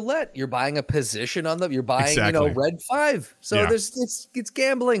playing roulette, you're buying a position on them. You're buying, red 5. So it's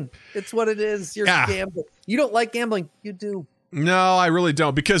gambling. It's what it is. You're gambling. You don't like gambling. You do. No, I really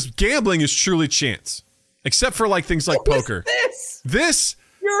don't, because gambling is truly chance, except for like things like poker. This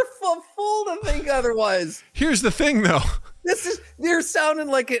you're fool to think otherwise. Here's the thing, though. You're sounding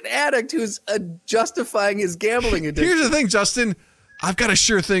like an addict who's justifying his gambling addiction. Here's the thing, Justin. I've got a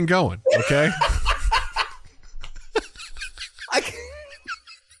sure thing going. Okay. I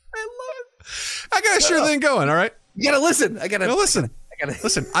love it. I got a sure thing going. All right. You gotta listen. I gotta listen.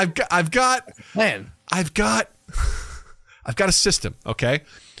 Listen. I've got a system. Okay.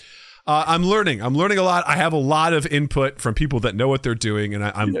 I'm learning a lot. I have a lot of input from people that know what they're doing, and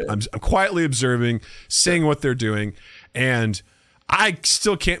I'm quietly observing, seeing what they're doing, and I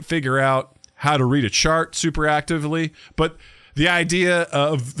still can't figure out how to read a chart super actively. But the idea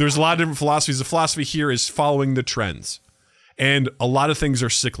of, there's a lot of different philosophies. The philosophy here is following the trends. And a lot of things are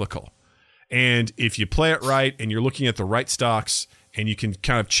cyclical. And if you play it right and you're looking at the right stocks and you can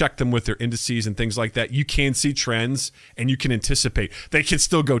kind of check them with their indices and things like that, you can see trends and you can anticipate. They can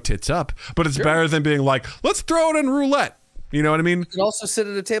still go tits up, but it's better than being like, let's throw it in roulette. You know what I mean? You could also sit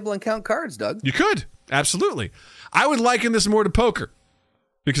at a table and count cards, Doug. You could. Absolutely. I would liken this more to poker,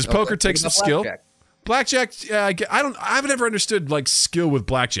 because poker takes some skill. Blackjack, I haven't ever understood like skill with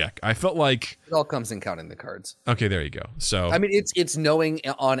blackjack. I felt like it all comes in counting the cards. Okay, there you go. So I mean, it's knowing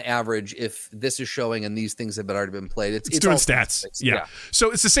on average if this is showing and these things have already been played. It's doing stats. Yeah.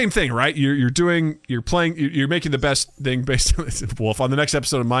 So it's the same thing, right? You're making the best thing based on this. Wolf, on the next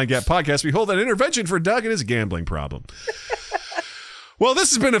episode of Mind Gap Podcast, we hold an intervention for Doug and his gambling problem. Well,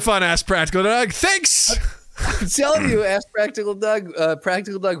 this has been a fun Ask Practical Doug. Thanks. I'm telling you, Ask Practical Doug.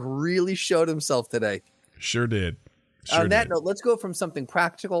 Practical Doug really showed himself today. Sure did. On that note, let's go from something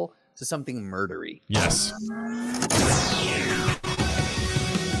practical to something murdery. Yes.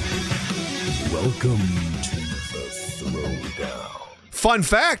 Welcome to the Throwdown. Fun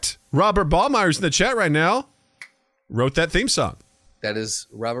fact: Robert Ballmeyer's in the chat right now. Wrote that theme song. That is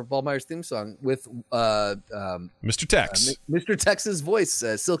Robert Ballmeyer's theme song with Mr. Tex. Mr. Tex's voice,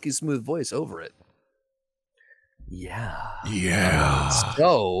 silky smooth voice over it. Yeah.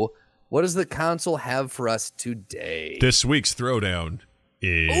 So, what does the console have for us today? This week's Throwdown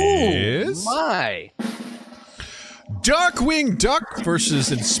is Darkwing Duck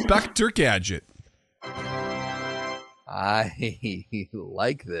versus Inspector Gadget. I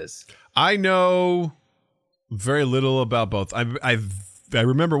like this. I know very little about both. I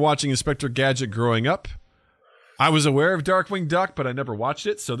remember watching Inspector Gadget growing up. I was aware of Darkwing Duck, but I never watched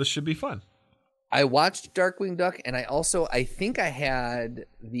it, so this should be fun. I watched Darkwing Duck, and I think I had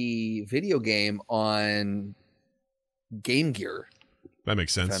the video game on Game Gear, That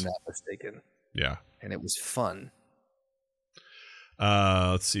makes if sense. I'm not mistaken. Yeah. And it was fun.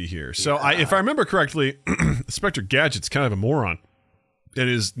 Let's see here. So, if I remember correctly, Inspector Gadget's kind of a moron. And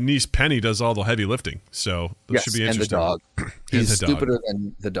his niece Penny does all the heavy lifting. So, that should be interesting. And the dog. He's the dog. stupider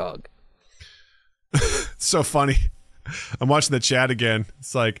than the dog. It's so funny. I'm watching the chat again.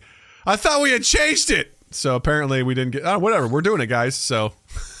 It's like, I thought we had changed it. So, apparently we didn't get... Oh, whatever. We're doing it, guys. So...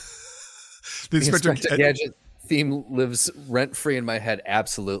 The Inspector Gadget theme lives rent-free in my head.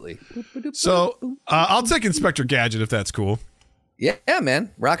 Absolutely. So, I'll take Inspector Gadget if that's cool. Yeah,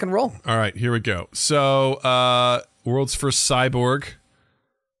 man. Rock and roll. All right, here we go. So, world's first cyborg.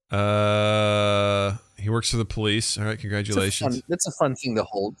 He works for the police. All right, congratulations. That's a fun thing to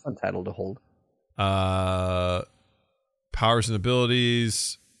hold. Fun title to hold. Powers and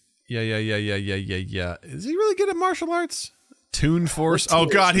abilities. Yeah. Is he really good at martial arts? Toon Force. Oh,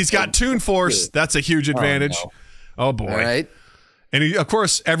 God, he's got Toon Force. That's a huge advantage. no. Oh, boy. All right. And, he, of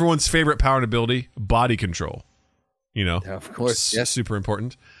course, everyone's favorite power and ability, body control. You know, Of course, yes. super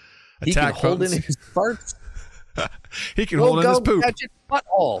important. He can hold in potency. his farts. He can hold in his poop. Gadget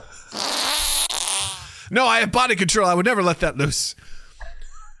butthole. No, I have body control. I would never let that loose.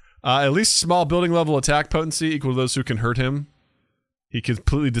 At least small building level attack potency equal to those who can hurt him. He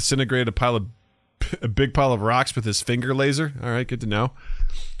completely disintegrated a big pile of rocks with his finger laser. All right, good to know.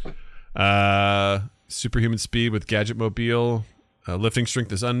 Superhuman speed with Gadget Mobile. Lifting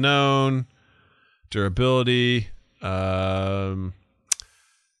strength is unknown. Durability.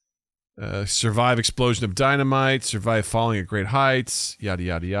 Survive explosion of dynamite. Survive falling at great heights. Yada,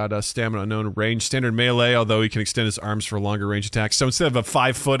 yada, yada. Stamina unknown. Range. Standard melee, although he can extend his arms for longer range attacks. So instead of a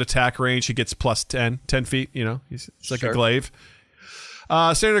 5-foot attack range, he gets plus 10 feet. You know, it's like a glaive.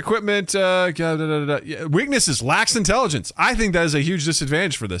 Standard equipment. Weakness is lax intelligence. I think that is a huge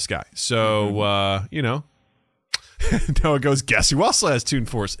disadvantage for this guy. So, you know. Now it goes, guess who also has Toon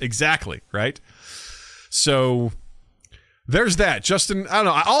Force? Exactly, right? So there's that. Justin, I don't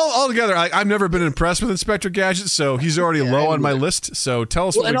know. All together, I've never been impressed with Inspector Gadget, so he's already low on my list. So tell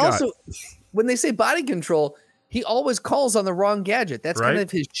us what we got. And also, when they say body control, he always calls on the wrong gadget. That's kind of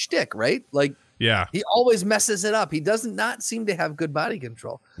his shtick, right? Like, yeah, he always messes it up. He does not seem to have good body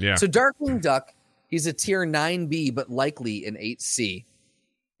control. Yeah. So Darkwing Duck, he's a tier 9B, but likely an 8C.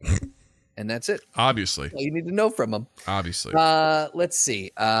 And that's it. Obviously. All you need to know from him. Obviously. Let's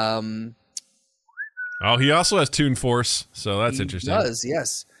see. He also has Toon Force, so that's interesting. He does,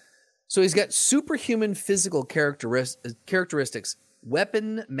 yes. So he's got superhuman physical characteristics,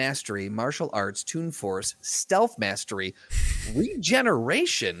 weapon mastery, martial arts, Toon Force, stealth mastery,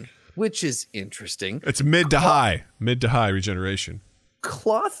 regeneration, which is interesting. It's mid to high regeneration.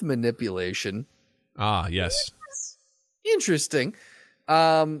 Cloth manipulation. Ah, yes. Interesting.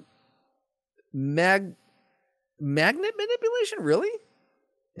 Magnet manipulation, really?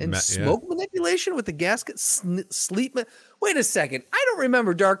 And smoke manipulation with the gasket, sleep. Wait a second. I don't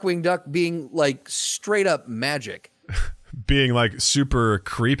remember Darkwing Duck being like straight up magic. Being like super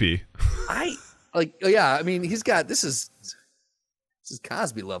creepy. I mean, he's got this is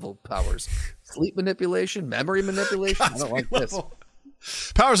Cosby level powers. Sleep manipulation, memory manipulation. I don't like this.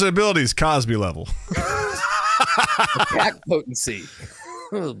 Powers and abilities, Cosby level. Attack potency.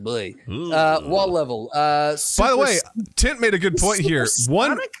 Oh boy. Wall level. By the way, Tint made a good point here.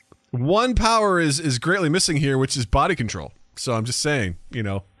 One power is greatly missing here, which is body control. So I'm just saying, you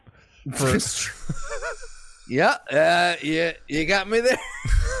know. Yeah, you got me there.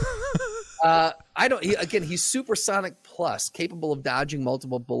 He's supersonic plus, capable of dodging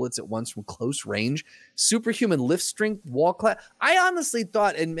multiple bullets at once from close range. Superhuman lift strength, wall class. I honestly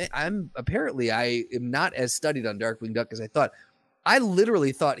thought, and I am not as studied on Darkwing Duck as I thought. I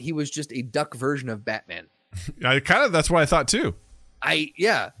literally thought he was just a duck version of Batman. That's what I thought too.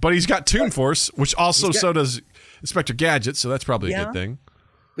 But he's got Toon Force, which also so does Inspector Gadget, so that's probably a good thing.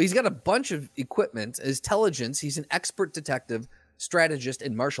 But he's got a bunch of equipment, intelligence. He's an expert detective, strategist,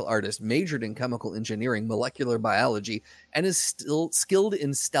 and martial artist, majored in chemical engineering, molecular biology, and is still skilled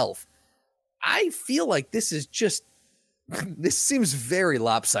in stealth. I feel like this seems very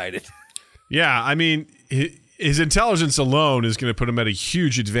lopsided. Yeah, I mean, his intelligence alone is going to put him at a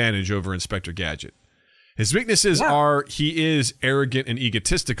huge advantage over Inspector Gadget. His weaknesses are he is arrogant and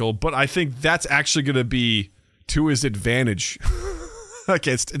egotistical, but I think that's actually going to be to his advantage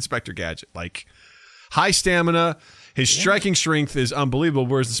against Inspector Gadget. Like, high stamina, his striking strength is unbelievable,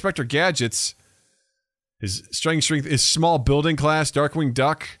 whereas Inspector Gadget's, His strength is small building class. Darkwing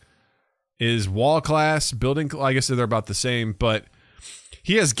Duck is wall class. Building, I guess they're about the same, but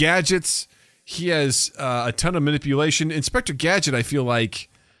he has gadgets. He has a ton of manipulation. Inspector Gadget, I feel like.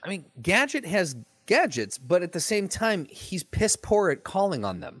 I mean, Gadget has gadgets, but at the same time, he's piss poor at calling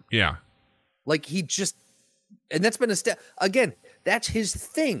on them. Yeah. Like he just, and that's been again, that's his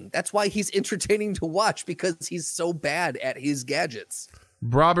thing. That's why he's entertaining to watch, because he's so bad at his gadgets.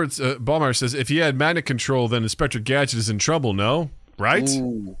 Robert Ballmeyer says, if he had magnet control, then Inspector Gadget is in trouble, no? Right?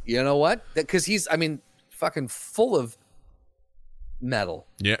 Ooh, you know what? Because he's, I mean, fucking full of metal.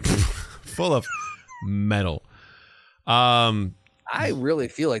 Yeah. Full of metal. I really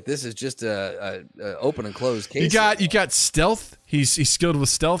feel like this is just a open and closed case. You got stealth. He's skilled with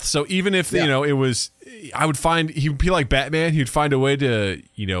stealth. So even if it was, I would find he would be like Batman. He'd find a way to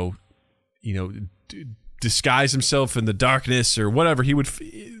disguise himself in the darkness or whatever. He would.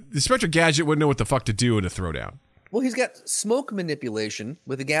 Inspector Gadget wouldn't know what the fuck to do in a throwdown. Well, he's got smoke manipulation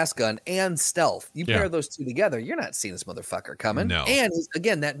with a gas gun and stealth. You pair those two together, you're not seeing this motherfucker coming. No. And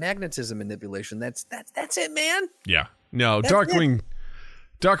again, that magnetism manipulation. That's it, man. Yeah. No. That's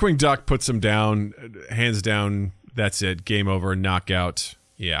Darkwing Duck puts him down, hands down. That's it. Game over. Knockout.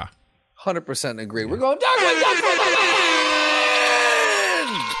 Yeah. 100% agree. We're going Darkwing Duck for the win!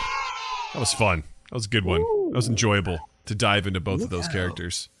 That was fun. That was a good one. That was enjoyable to dive into both of those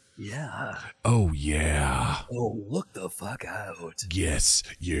characters. Yeah. Oh, yeah. Oh, look the fuck out. Yes.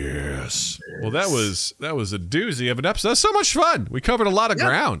 Well, that was a doozy of an episode. That's so much fun. We covered a lot of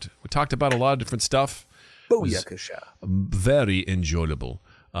ground. We talked about a lot of different stuff. Booyakasha. Very enjoyable.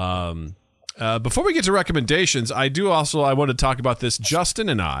 Before we get to recommendations, I want to talk about this. Justin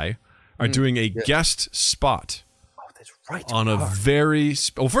and I are doing a guest spot. Oh, that's right. On a very...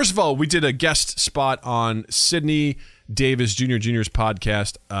 Well, first of all, we did a guest spot on Sydney Davis Jr.'s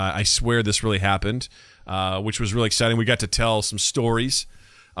podcast. I swear this really happened, which was really exciting. We got to tell some stories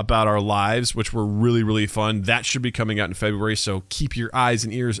about our lives, which were really, really fun. That should be coming out in February, so keep your eyes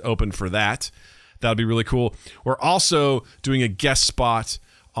and ears open for that. That would be really cool. We're also doing a guest spot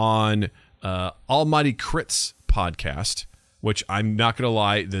on Almighty Crits podcast, which I'm not going to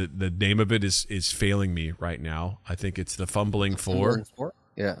lie, the name of it is failing me right now. I think it's The Fumbling Four.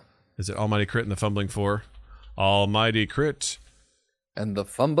 Yeah. Is it Almighty Crit and The Fumbling Four? Almighty Crit. And The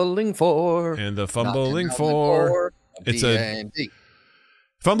Fumbling Four. And The Fumbling Four. It's D&D.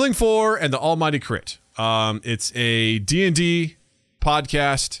 Fumbling Four and The Almighty Crit. It's a D&D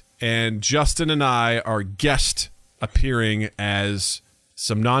podcast, and Justin and I are guest appearing as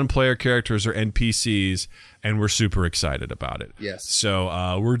some non-player characters or NPCs, and we're super excited about it. Yes.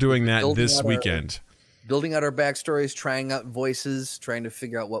 So we're doing that this weekend. Building out our backstories, trying out voices, trying to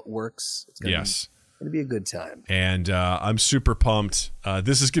figure out what works. It's going to be a good time. And I'm super pumped.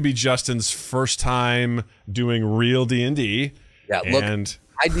 This is going to be Justin's first time doing real D&D. Yeah, look,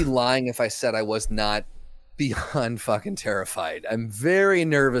 I'd be lying if I said I was not beyond fucking terrified. I'm very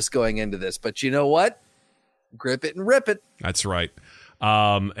nervous going into this, but you know what? Grip it and rip it. That's right.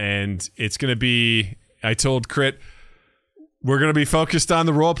 And it's going to be, I told Crit, we're going to be focused on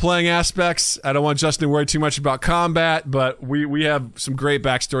the role-playing aspects. I don't want Justin to worry too much about combat, but we have some great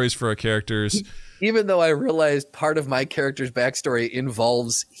backstories for our characters. Even though I realized part of my character's backstory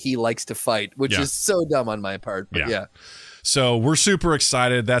involves he likes to fight, which is so dumb on my part. But yeah. So we're super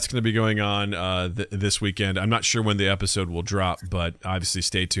excited. That's going to be going on this weekend. I'm not sure when the episode will drop, but obviously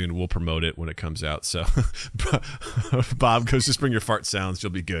stay tuned. We'll promote it when it comes out. So Bob goes, just bring your fart sounds.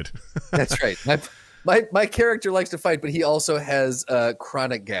 You'll be good. That's right. My character likes to fight, but he also has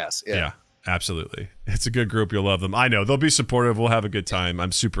chronic gas. Yeah, absolutely. It's a good group. You'll love them. I know. They'll be supportive. We'll have a good time.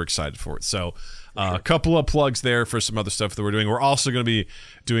 I'm super excited for it. So a couple of plugs there for some other stuff that we're doing. We're also going to be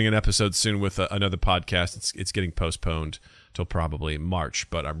doing an episode soon with another podcast. It's getting postponed till probably March,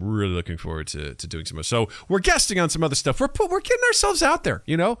 but I'm really looking forward to doing some more. So we're guesting on some other stuff. We're getting ourselves out there,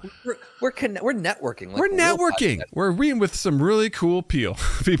 you know. We're networking. We're networking. We're reading with some really cool people.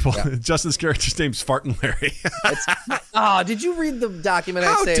 Yeah. Justin's character's name's Fartin Larry. Did you read the document?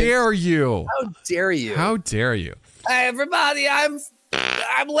 How dare you? How dare you? How dare you? Hey, everybody, I'm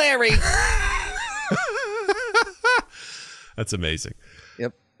Larry. That's amazing.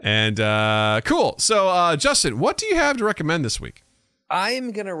 Yep. And cool. So, Justin, what do you have to recommend this week? I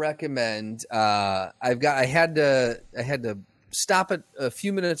am going to recommend. I had to stop it a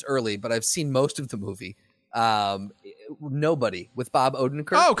few minutes early, but I've seen most of the movie. Nobody with Bob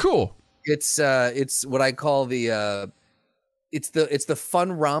Odenkirk. Oh, cool. It's what I call the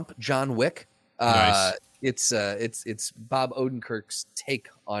fun romp John Wick. Nice. It's Bob Odenkirk's take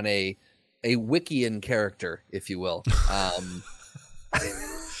on a Wickian character, if you will.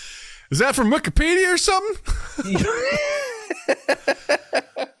 Is that from Wikipedia or something?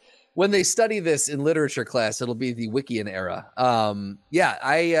 When they study this in literature class, it'll be the Wiccan era.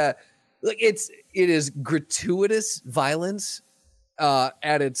 Look, it is gratuitous violence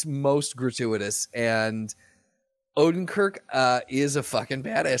at its most gratuitous, and Odenkirk is a fucking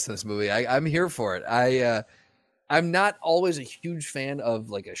badass in this movie. I'm here for it. I'm not always a huge fan of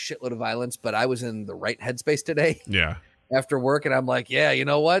like a shitload of violence, but I was in the right headspace today. Yeah. After work, and I'm like, yeah, you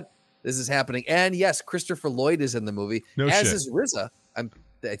know what? This is happening. And yes, Christopher Lloyd is in the movie, as shit. is RZA.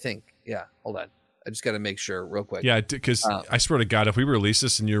 I think. Yeah, hold on. I just got to make sure real quick. Yeah, because I swear to God, if we release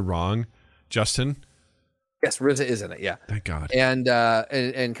this and you're wrong, Justin. Yes, RZA is in it. Yeah, thank God.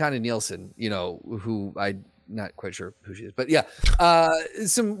 And Connie Nielsen, who I'm not quite sure who she is, but yeah,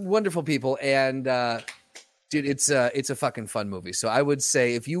 some wonderful people. And dude, it's a fucking fun movie. So I would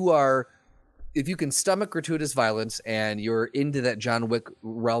say if you can stomach gratuitous violence and you're into that John Wick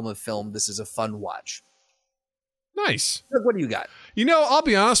realm of film, this is a fun watch. Nice. What do you got? I'll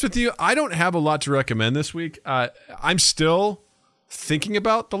be honest with you. I don't have a lot to recommend this week. I'm still thinking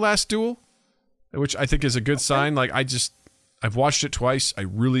about The Last Duel, which I think is a good sign. Like I've watched it twice. I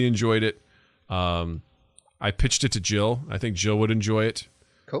really enjoyed it. I pitched it to Jill. I think Jill would enjoy it.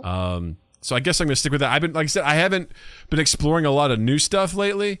 Cool. So I guess I'm going to stick with that. I haven't been exploring a lot of new stuff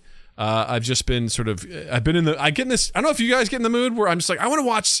lately. I've just been I get in this, I don't know if you guys get in the mood where I'm just like, I want to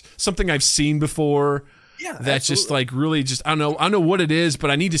watch something I've seen before. Yeah, that's absolutely. just like really just I don't know what it is,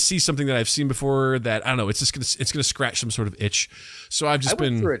 but I need to see something that I've seen before that I don't know. It's gonna scratch some sort of itch. So I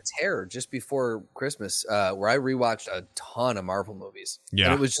went through a tear just before Christmas where I rewatched a ton of Marvel movies. Yeah,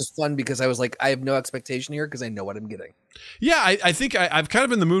 and it was just fun because I was like, I have no expectation here because I know what I'm getting. Yeah, I think I've kind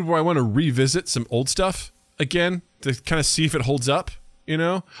of in the mood where I want to revisit some old stuff again to kind of see if it holds up.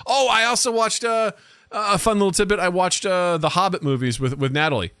 Oh, I also watched a fun little tidbit. I watched the Hobbit movies with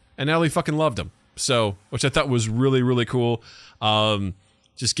Natalie, and Natalie fucking loved them. So, which I thought was really, really cool.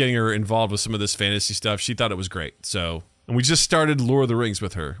 Just getting her involved with some of this fantasy stuff. She thought it was great. So, and we just started Lord of the Rings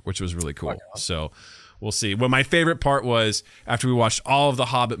with her, which was really cool. So we'll see. Well, my favorite part was after we watched all of the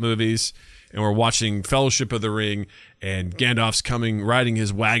Hobbit movies and we're watching Fellowship of the Ring and Gandalf's riding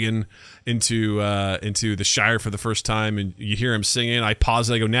his wagon into the Shire for the first time, and you hear him singing. I pause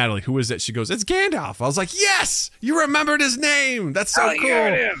and I go, Natalie, who is that? She goes, it's Gandalf. I was like, yes, you remembered his name. That's so cool. Yeah,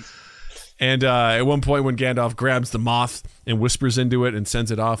 it is. And at one point when Gandalf grabs the moth and whispers into it and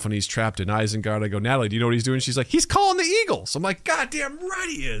sends it off when he's trapped in Isengard, I go, Natalie, do you know what he's doing? She's like, he's calling the eagles. I'm like, God damn right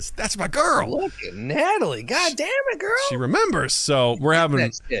he is. That's my girl. Look at Natalie. God damn it, girl. She remembers. So we're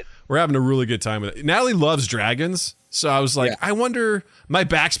having a really good time with it. Natalie loves dragons. So I was like, I wonder, my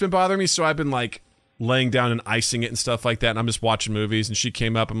back's been bothering me. So I've been like laying down and icing it and stuff like that. And I'm just watching movies. And she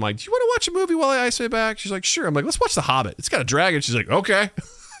came up. I'm like, do you want to watch a movie while I ice my back? She's like, sure. I'm like, let's watch The Hobbit. It's got a dragon. She's like, okay.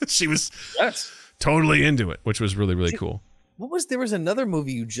 She was totally into it, which was really, really cool. There was another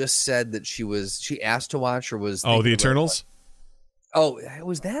movie you just said that she asked to watch or was. Oh, The Eternals? Oh,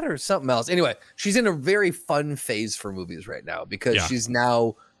 was that or something else? Anyway, she's in a very fun phase for movies right now because she's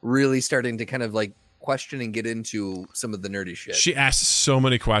now really starting to kind of like question and get into some of the nerdy shit. She asks so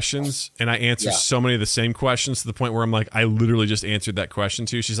many questions and I answer so many of the same questions to the point where I'm like, I literally just answered that question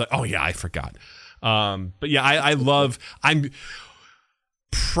too. She's like, oh yeah, I forgot. But yeah, I'm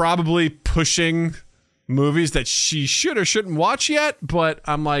probably pushing movies that she should or shouldn't watch yet, but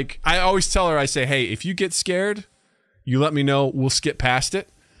I'm like, I always tell her, I say, hey, if you get scared, you let me know, we'll skip past it.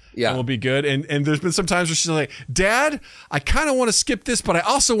 Yeah, and we'll be good. And there's been some times where she's like, Dad, I kind of want to skip this, but I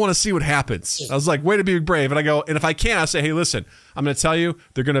also want to see what happens. I was like, way to be brave. And I go, and if I can, I say, hey, listen, I'm going to tell you,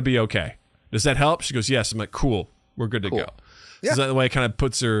 they're going to be okay. Does that help? She goes, yes. I'm like, cool, we're good to go. Yeah. So that way it kind of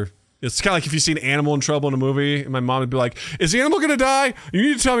puts her. It's kind of like if you see an animal in trouble in a movie, and my mom would be like, is the animal going to die? You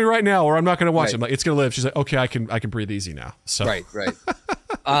need to tell me right now, or I'm not going to watch it. I'm like, it's going to live. She's like, okay, I can breathe easy now. So Right.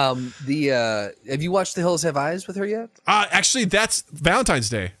 Have you watched The Hills Have Eyes with her yet? Actually, that's Valentine's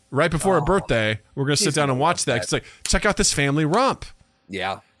Day. Right before her birthday, we're going to sit down and watch that. It's like, check out this family romp.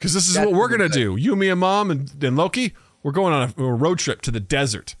 Yeah. Because this is what we're going to do. You, me, and Mom, and Loki, we're going on a road trip to the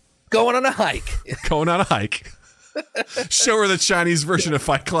desert. Going on a hike. Show her the Chinese version of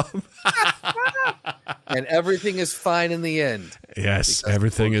Fight Club. And everything is fine in the end. Yes,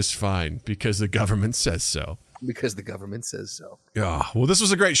 everything is fine because the government says so. Because the government says so. Yeah. Well, this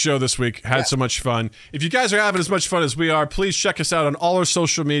was a great show this week. Had so much fun. If you guys are having as much fun as we are, please check us out on all our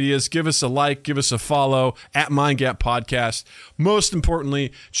social medias. Give us a like, give us a follow at MindGap Podcast. Most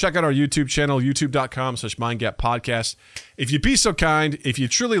importantly, check out our YouTube channel, youtube.com/MindGap Podcast. If you'd be so kind, if you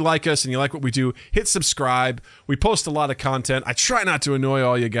truly like us and you like what we do, hit subscribe. We post a lot of content. I try not to annoy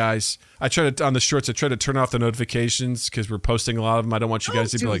all you guys. I try to, on the shorts, I try to turn off the notifications because we're posting a lot of them. I don't want you guys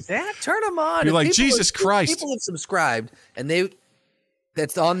to be like, that. Turn them on. You're If like, people Jesus Christ. People have subscribed and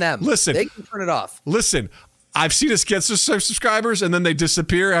that's on them. Listen. They can turn it off. Listen, I've seen us get subscribers and then they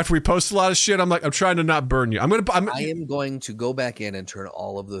disappear after we post a lot of shit. I'm like, I'm trying to not burn you. I am going to go back in and turn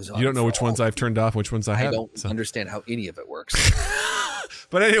all of those on. You don't know which ones I've turned off, which ones I haven't. I don't understand how any of it works.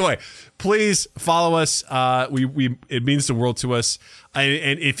 But anyway, please follow us. It means the world to us.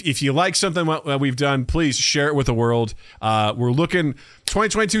 And if you like something that we've done, please share it with the world. We're looking.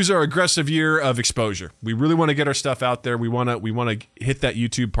 2022 is our aggressive year of exposure. We really want to get our stuff out there. We want to hit that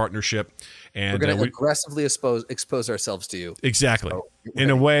YouTube partnership. And we're going to aggressively expose ourselves to you. Exactly. In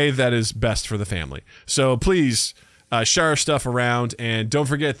a way that is best for the family. So please share our stuff around. And don't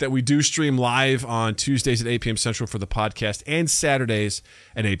forget that we do stream live on Tuesdays at 8 p.m. Central for the podcast and Saturdays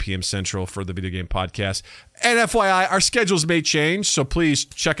at 8 p.m. Central for the video game podcast. And FYI, our schedules may change. So please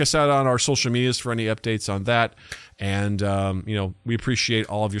check us out on our social medias for any updates on that. And, we appreciate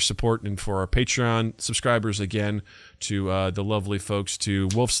all of your support. And for our Patreon subscribers, again, to the lovely folks, to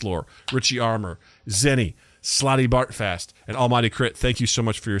Wolf's Lore, Richie Armor, Zenny, Slotty Bartfast, and Almighty Crit, thank you so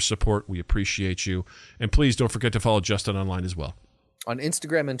much for your support. We appreciate you. And please don't forget to follow Justin online as well. On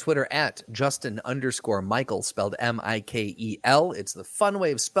Instagram and Twitter at Justin_Michael, spelled Mikel. It's the fun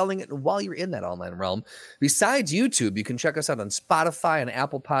way of spelling it. And while you're in that online realm, besides YouTube, you can check us out on Spotify and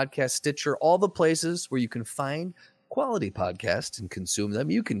Apple Podcasts, Stitcher, all the places where you can find quality podcasts and consume them.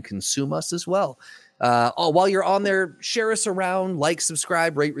 You can consume us as well. While you're on there, share us around, like,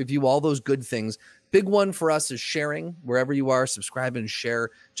 subscribe, rate, review, all those good things. Big one for us is sharing. Wherever you are, subscribe and share.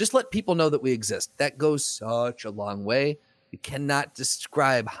 Just let people know that we exist. That goes such a long way. You cannot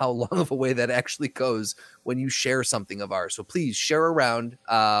describe how long of a way that actually goes when you share something of ours. So please share around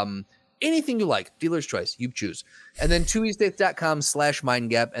anything you like. Dealer's choice. You choose. And then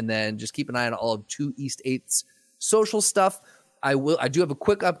 2east8.com/mindgap. And then just keep an eye on all of 2 East 8's social stuff. I do have a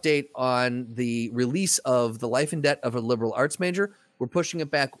quick update on the release of The Life and Debt of a Liberal Arts Major. We're pushing it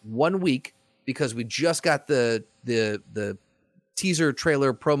back 1 week because we just got the teaser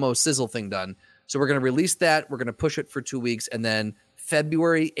trailer promo sizzle thing done. So we're going to release that. We're going to push it for 2 weeks. And then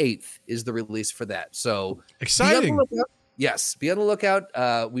February 8th is the release for that. So exciting. Yes, be on the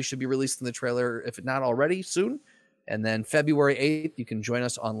lookout. We should be releasing the trailer, if not already, soon. And then February 8th, you can join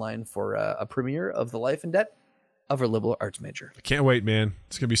us online for a premiere of The Life and Debt of a Liberal Arts Major. I can't wait, man.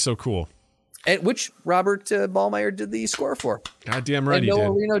 It's going to be so cool. And which Robert Ballmeyer did the score for. Goddamn right and he Noah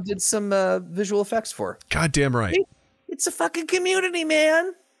did. Reno did some visual effects for. Goddamn right. It's a fucking community,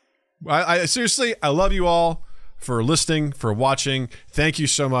 man. I seriously, I love you all for listening, for watching. Thank you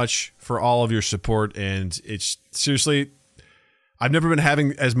so much for all of your support. And it's seriously, I've never been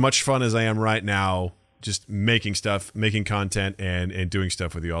having as much fun as I am right now, just making stuff, making content, and doing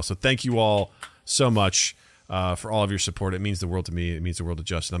stuff with you all. So thank you all so much for all of your support. It means the world to me. It means the world to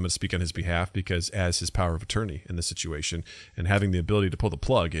Justin. I'm going to speak on his behalf because as his power of attorney in this situation and having the ability to pull the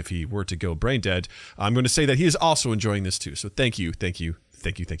plug if he were to go brain dead, I'm going to say that he is also enjoying this too. So thank you.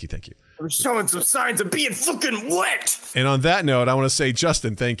 I'm showing some signs of being fucking wet. And on that note, I want to say,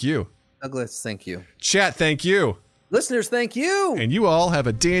 Justin, thank you. Douglas, thank you. Chat, thank you. Listeners, thank you. And you all have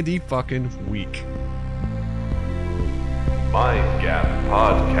a dandy fucking week. Mind Gap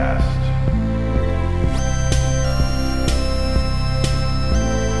Podcast.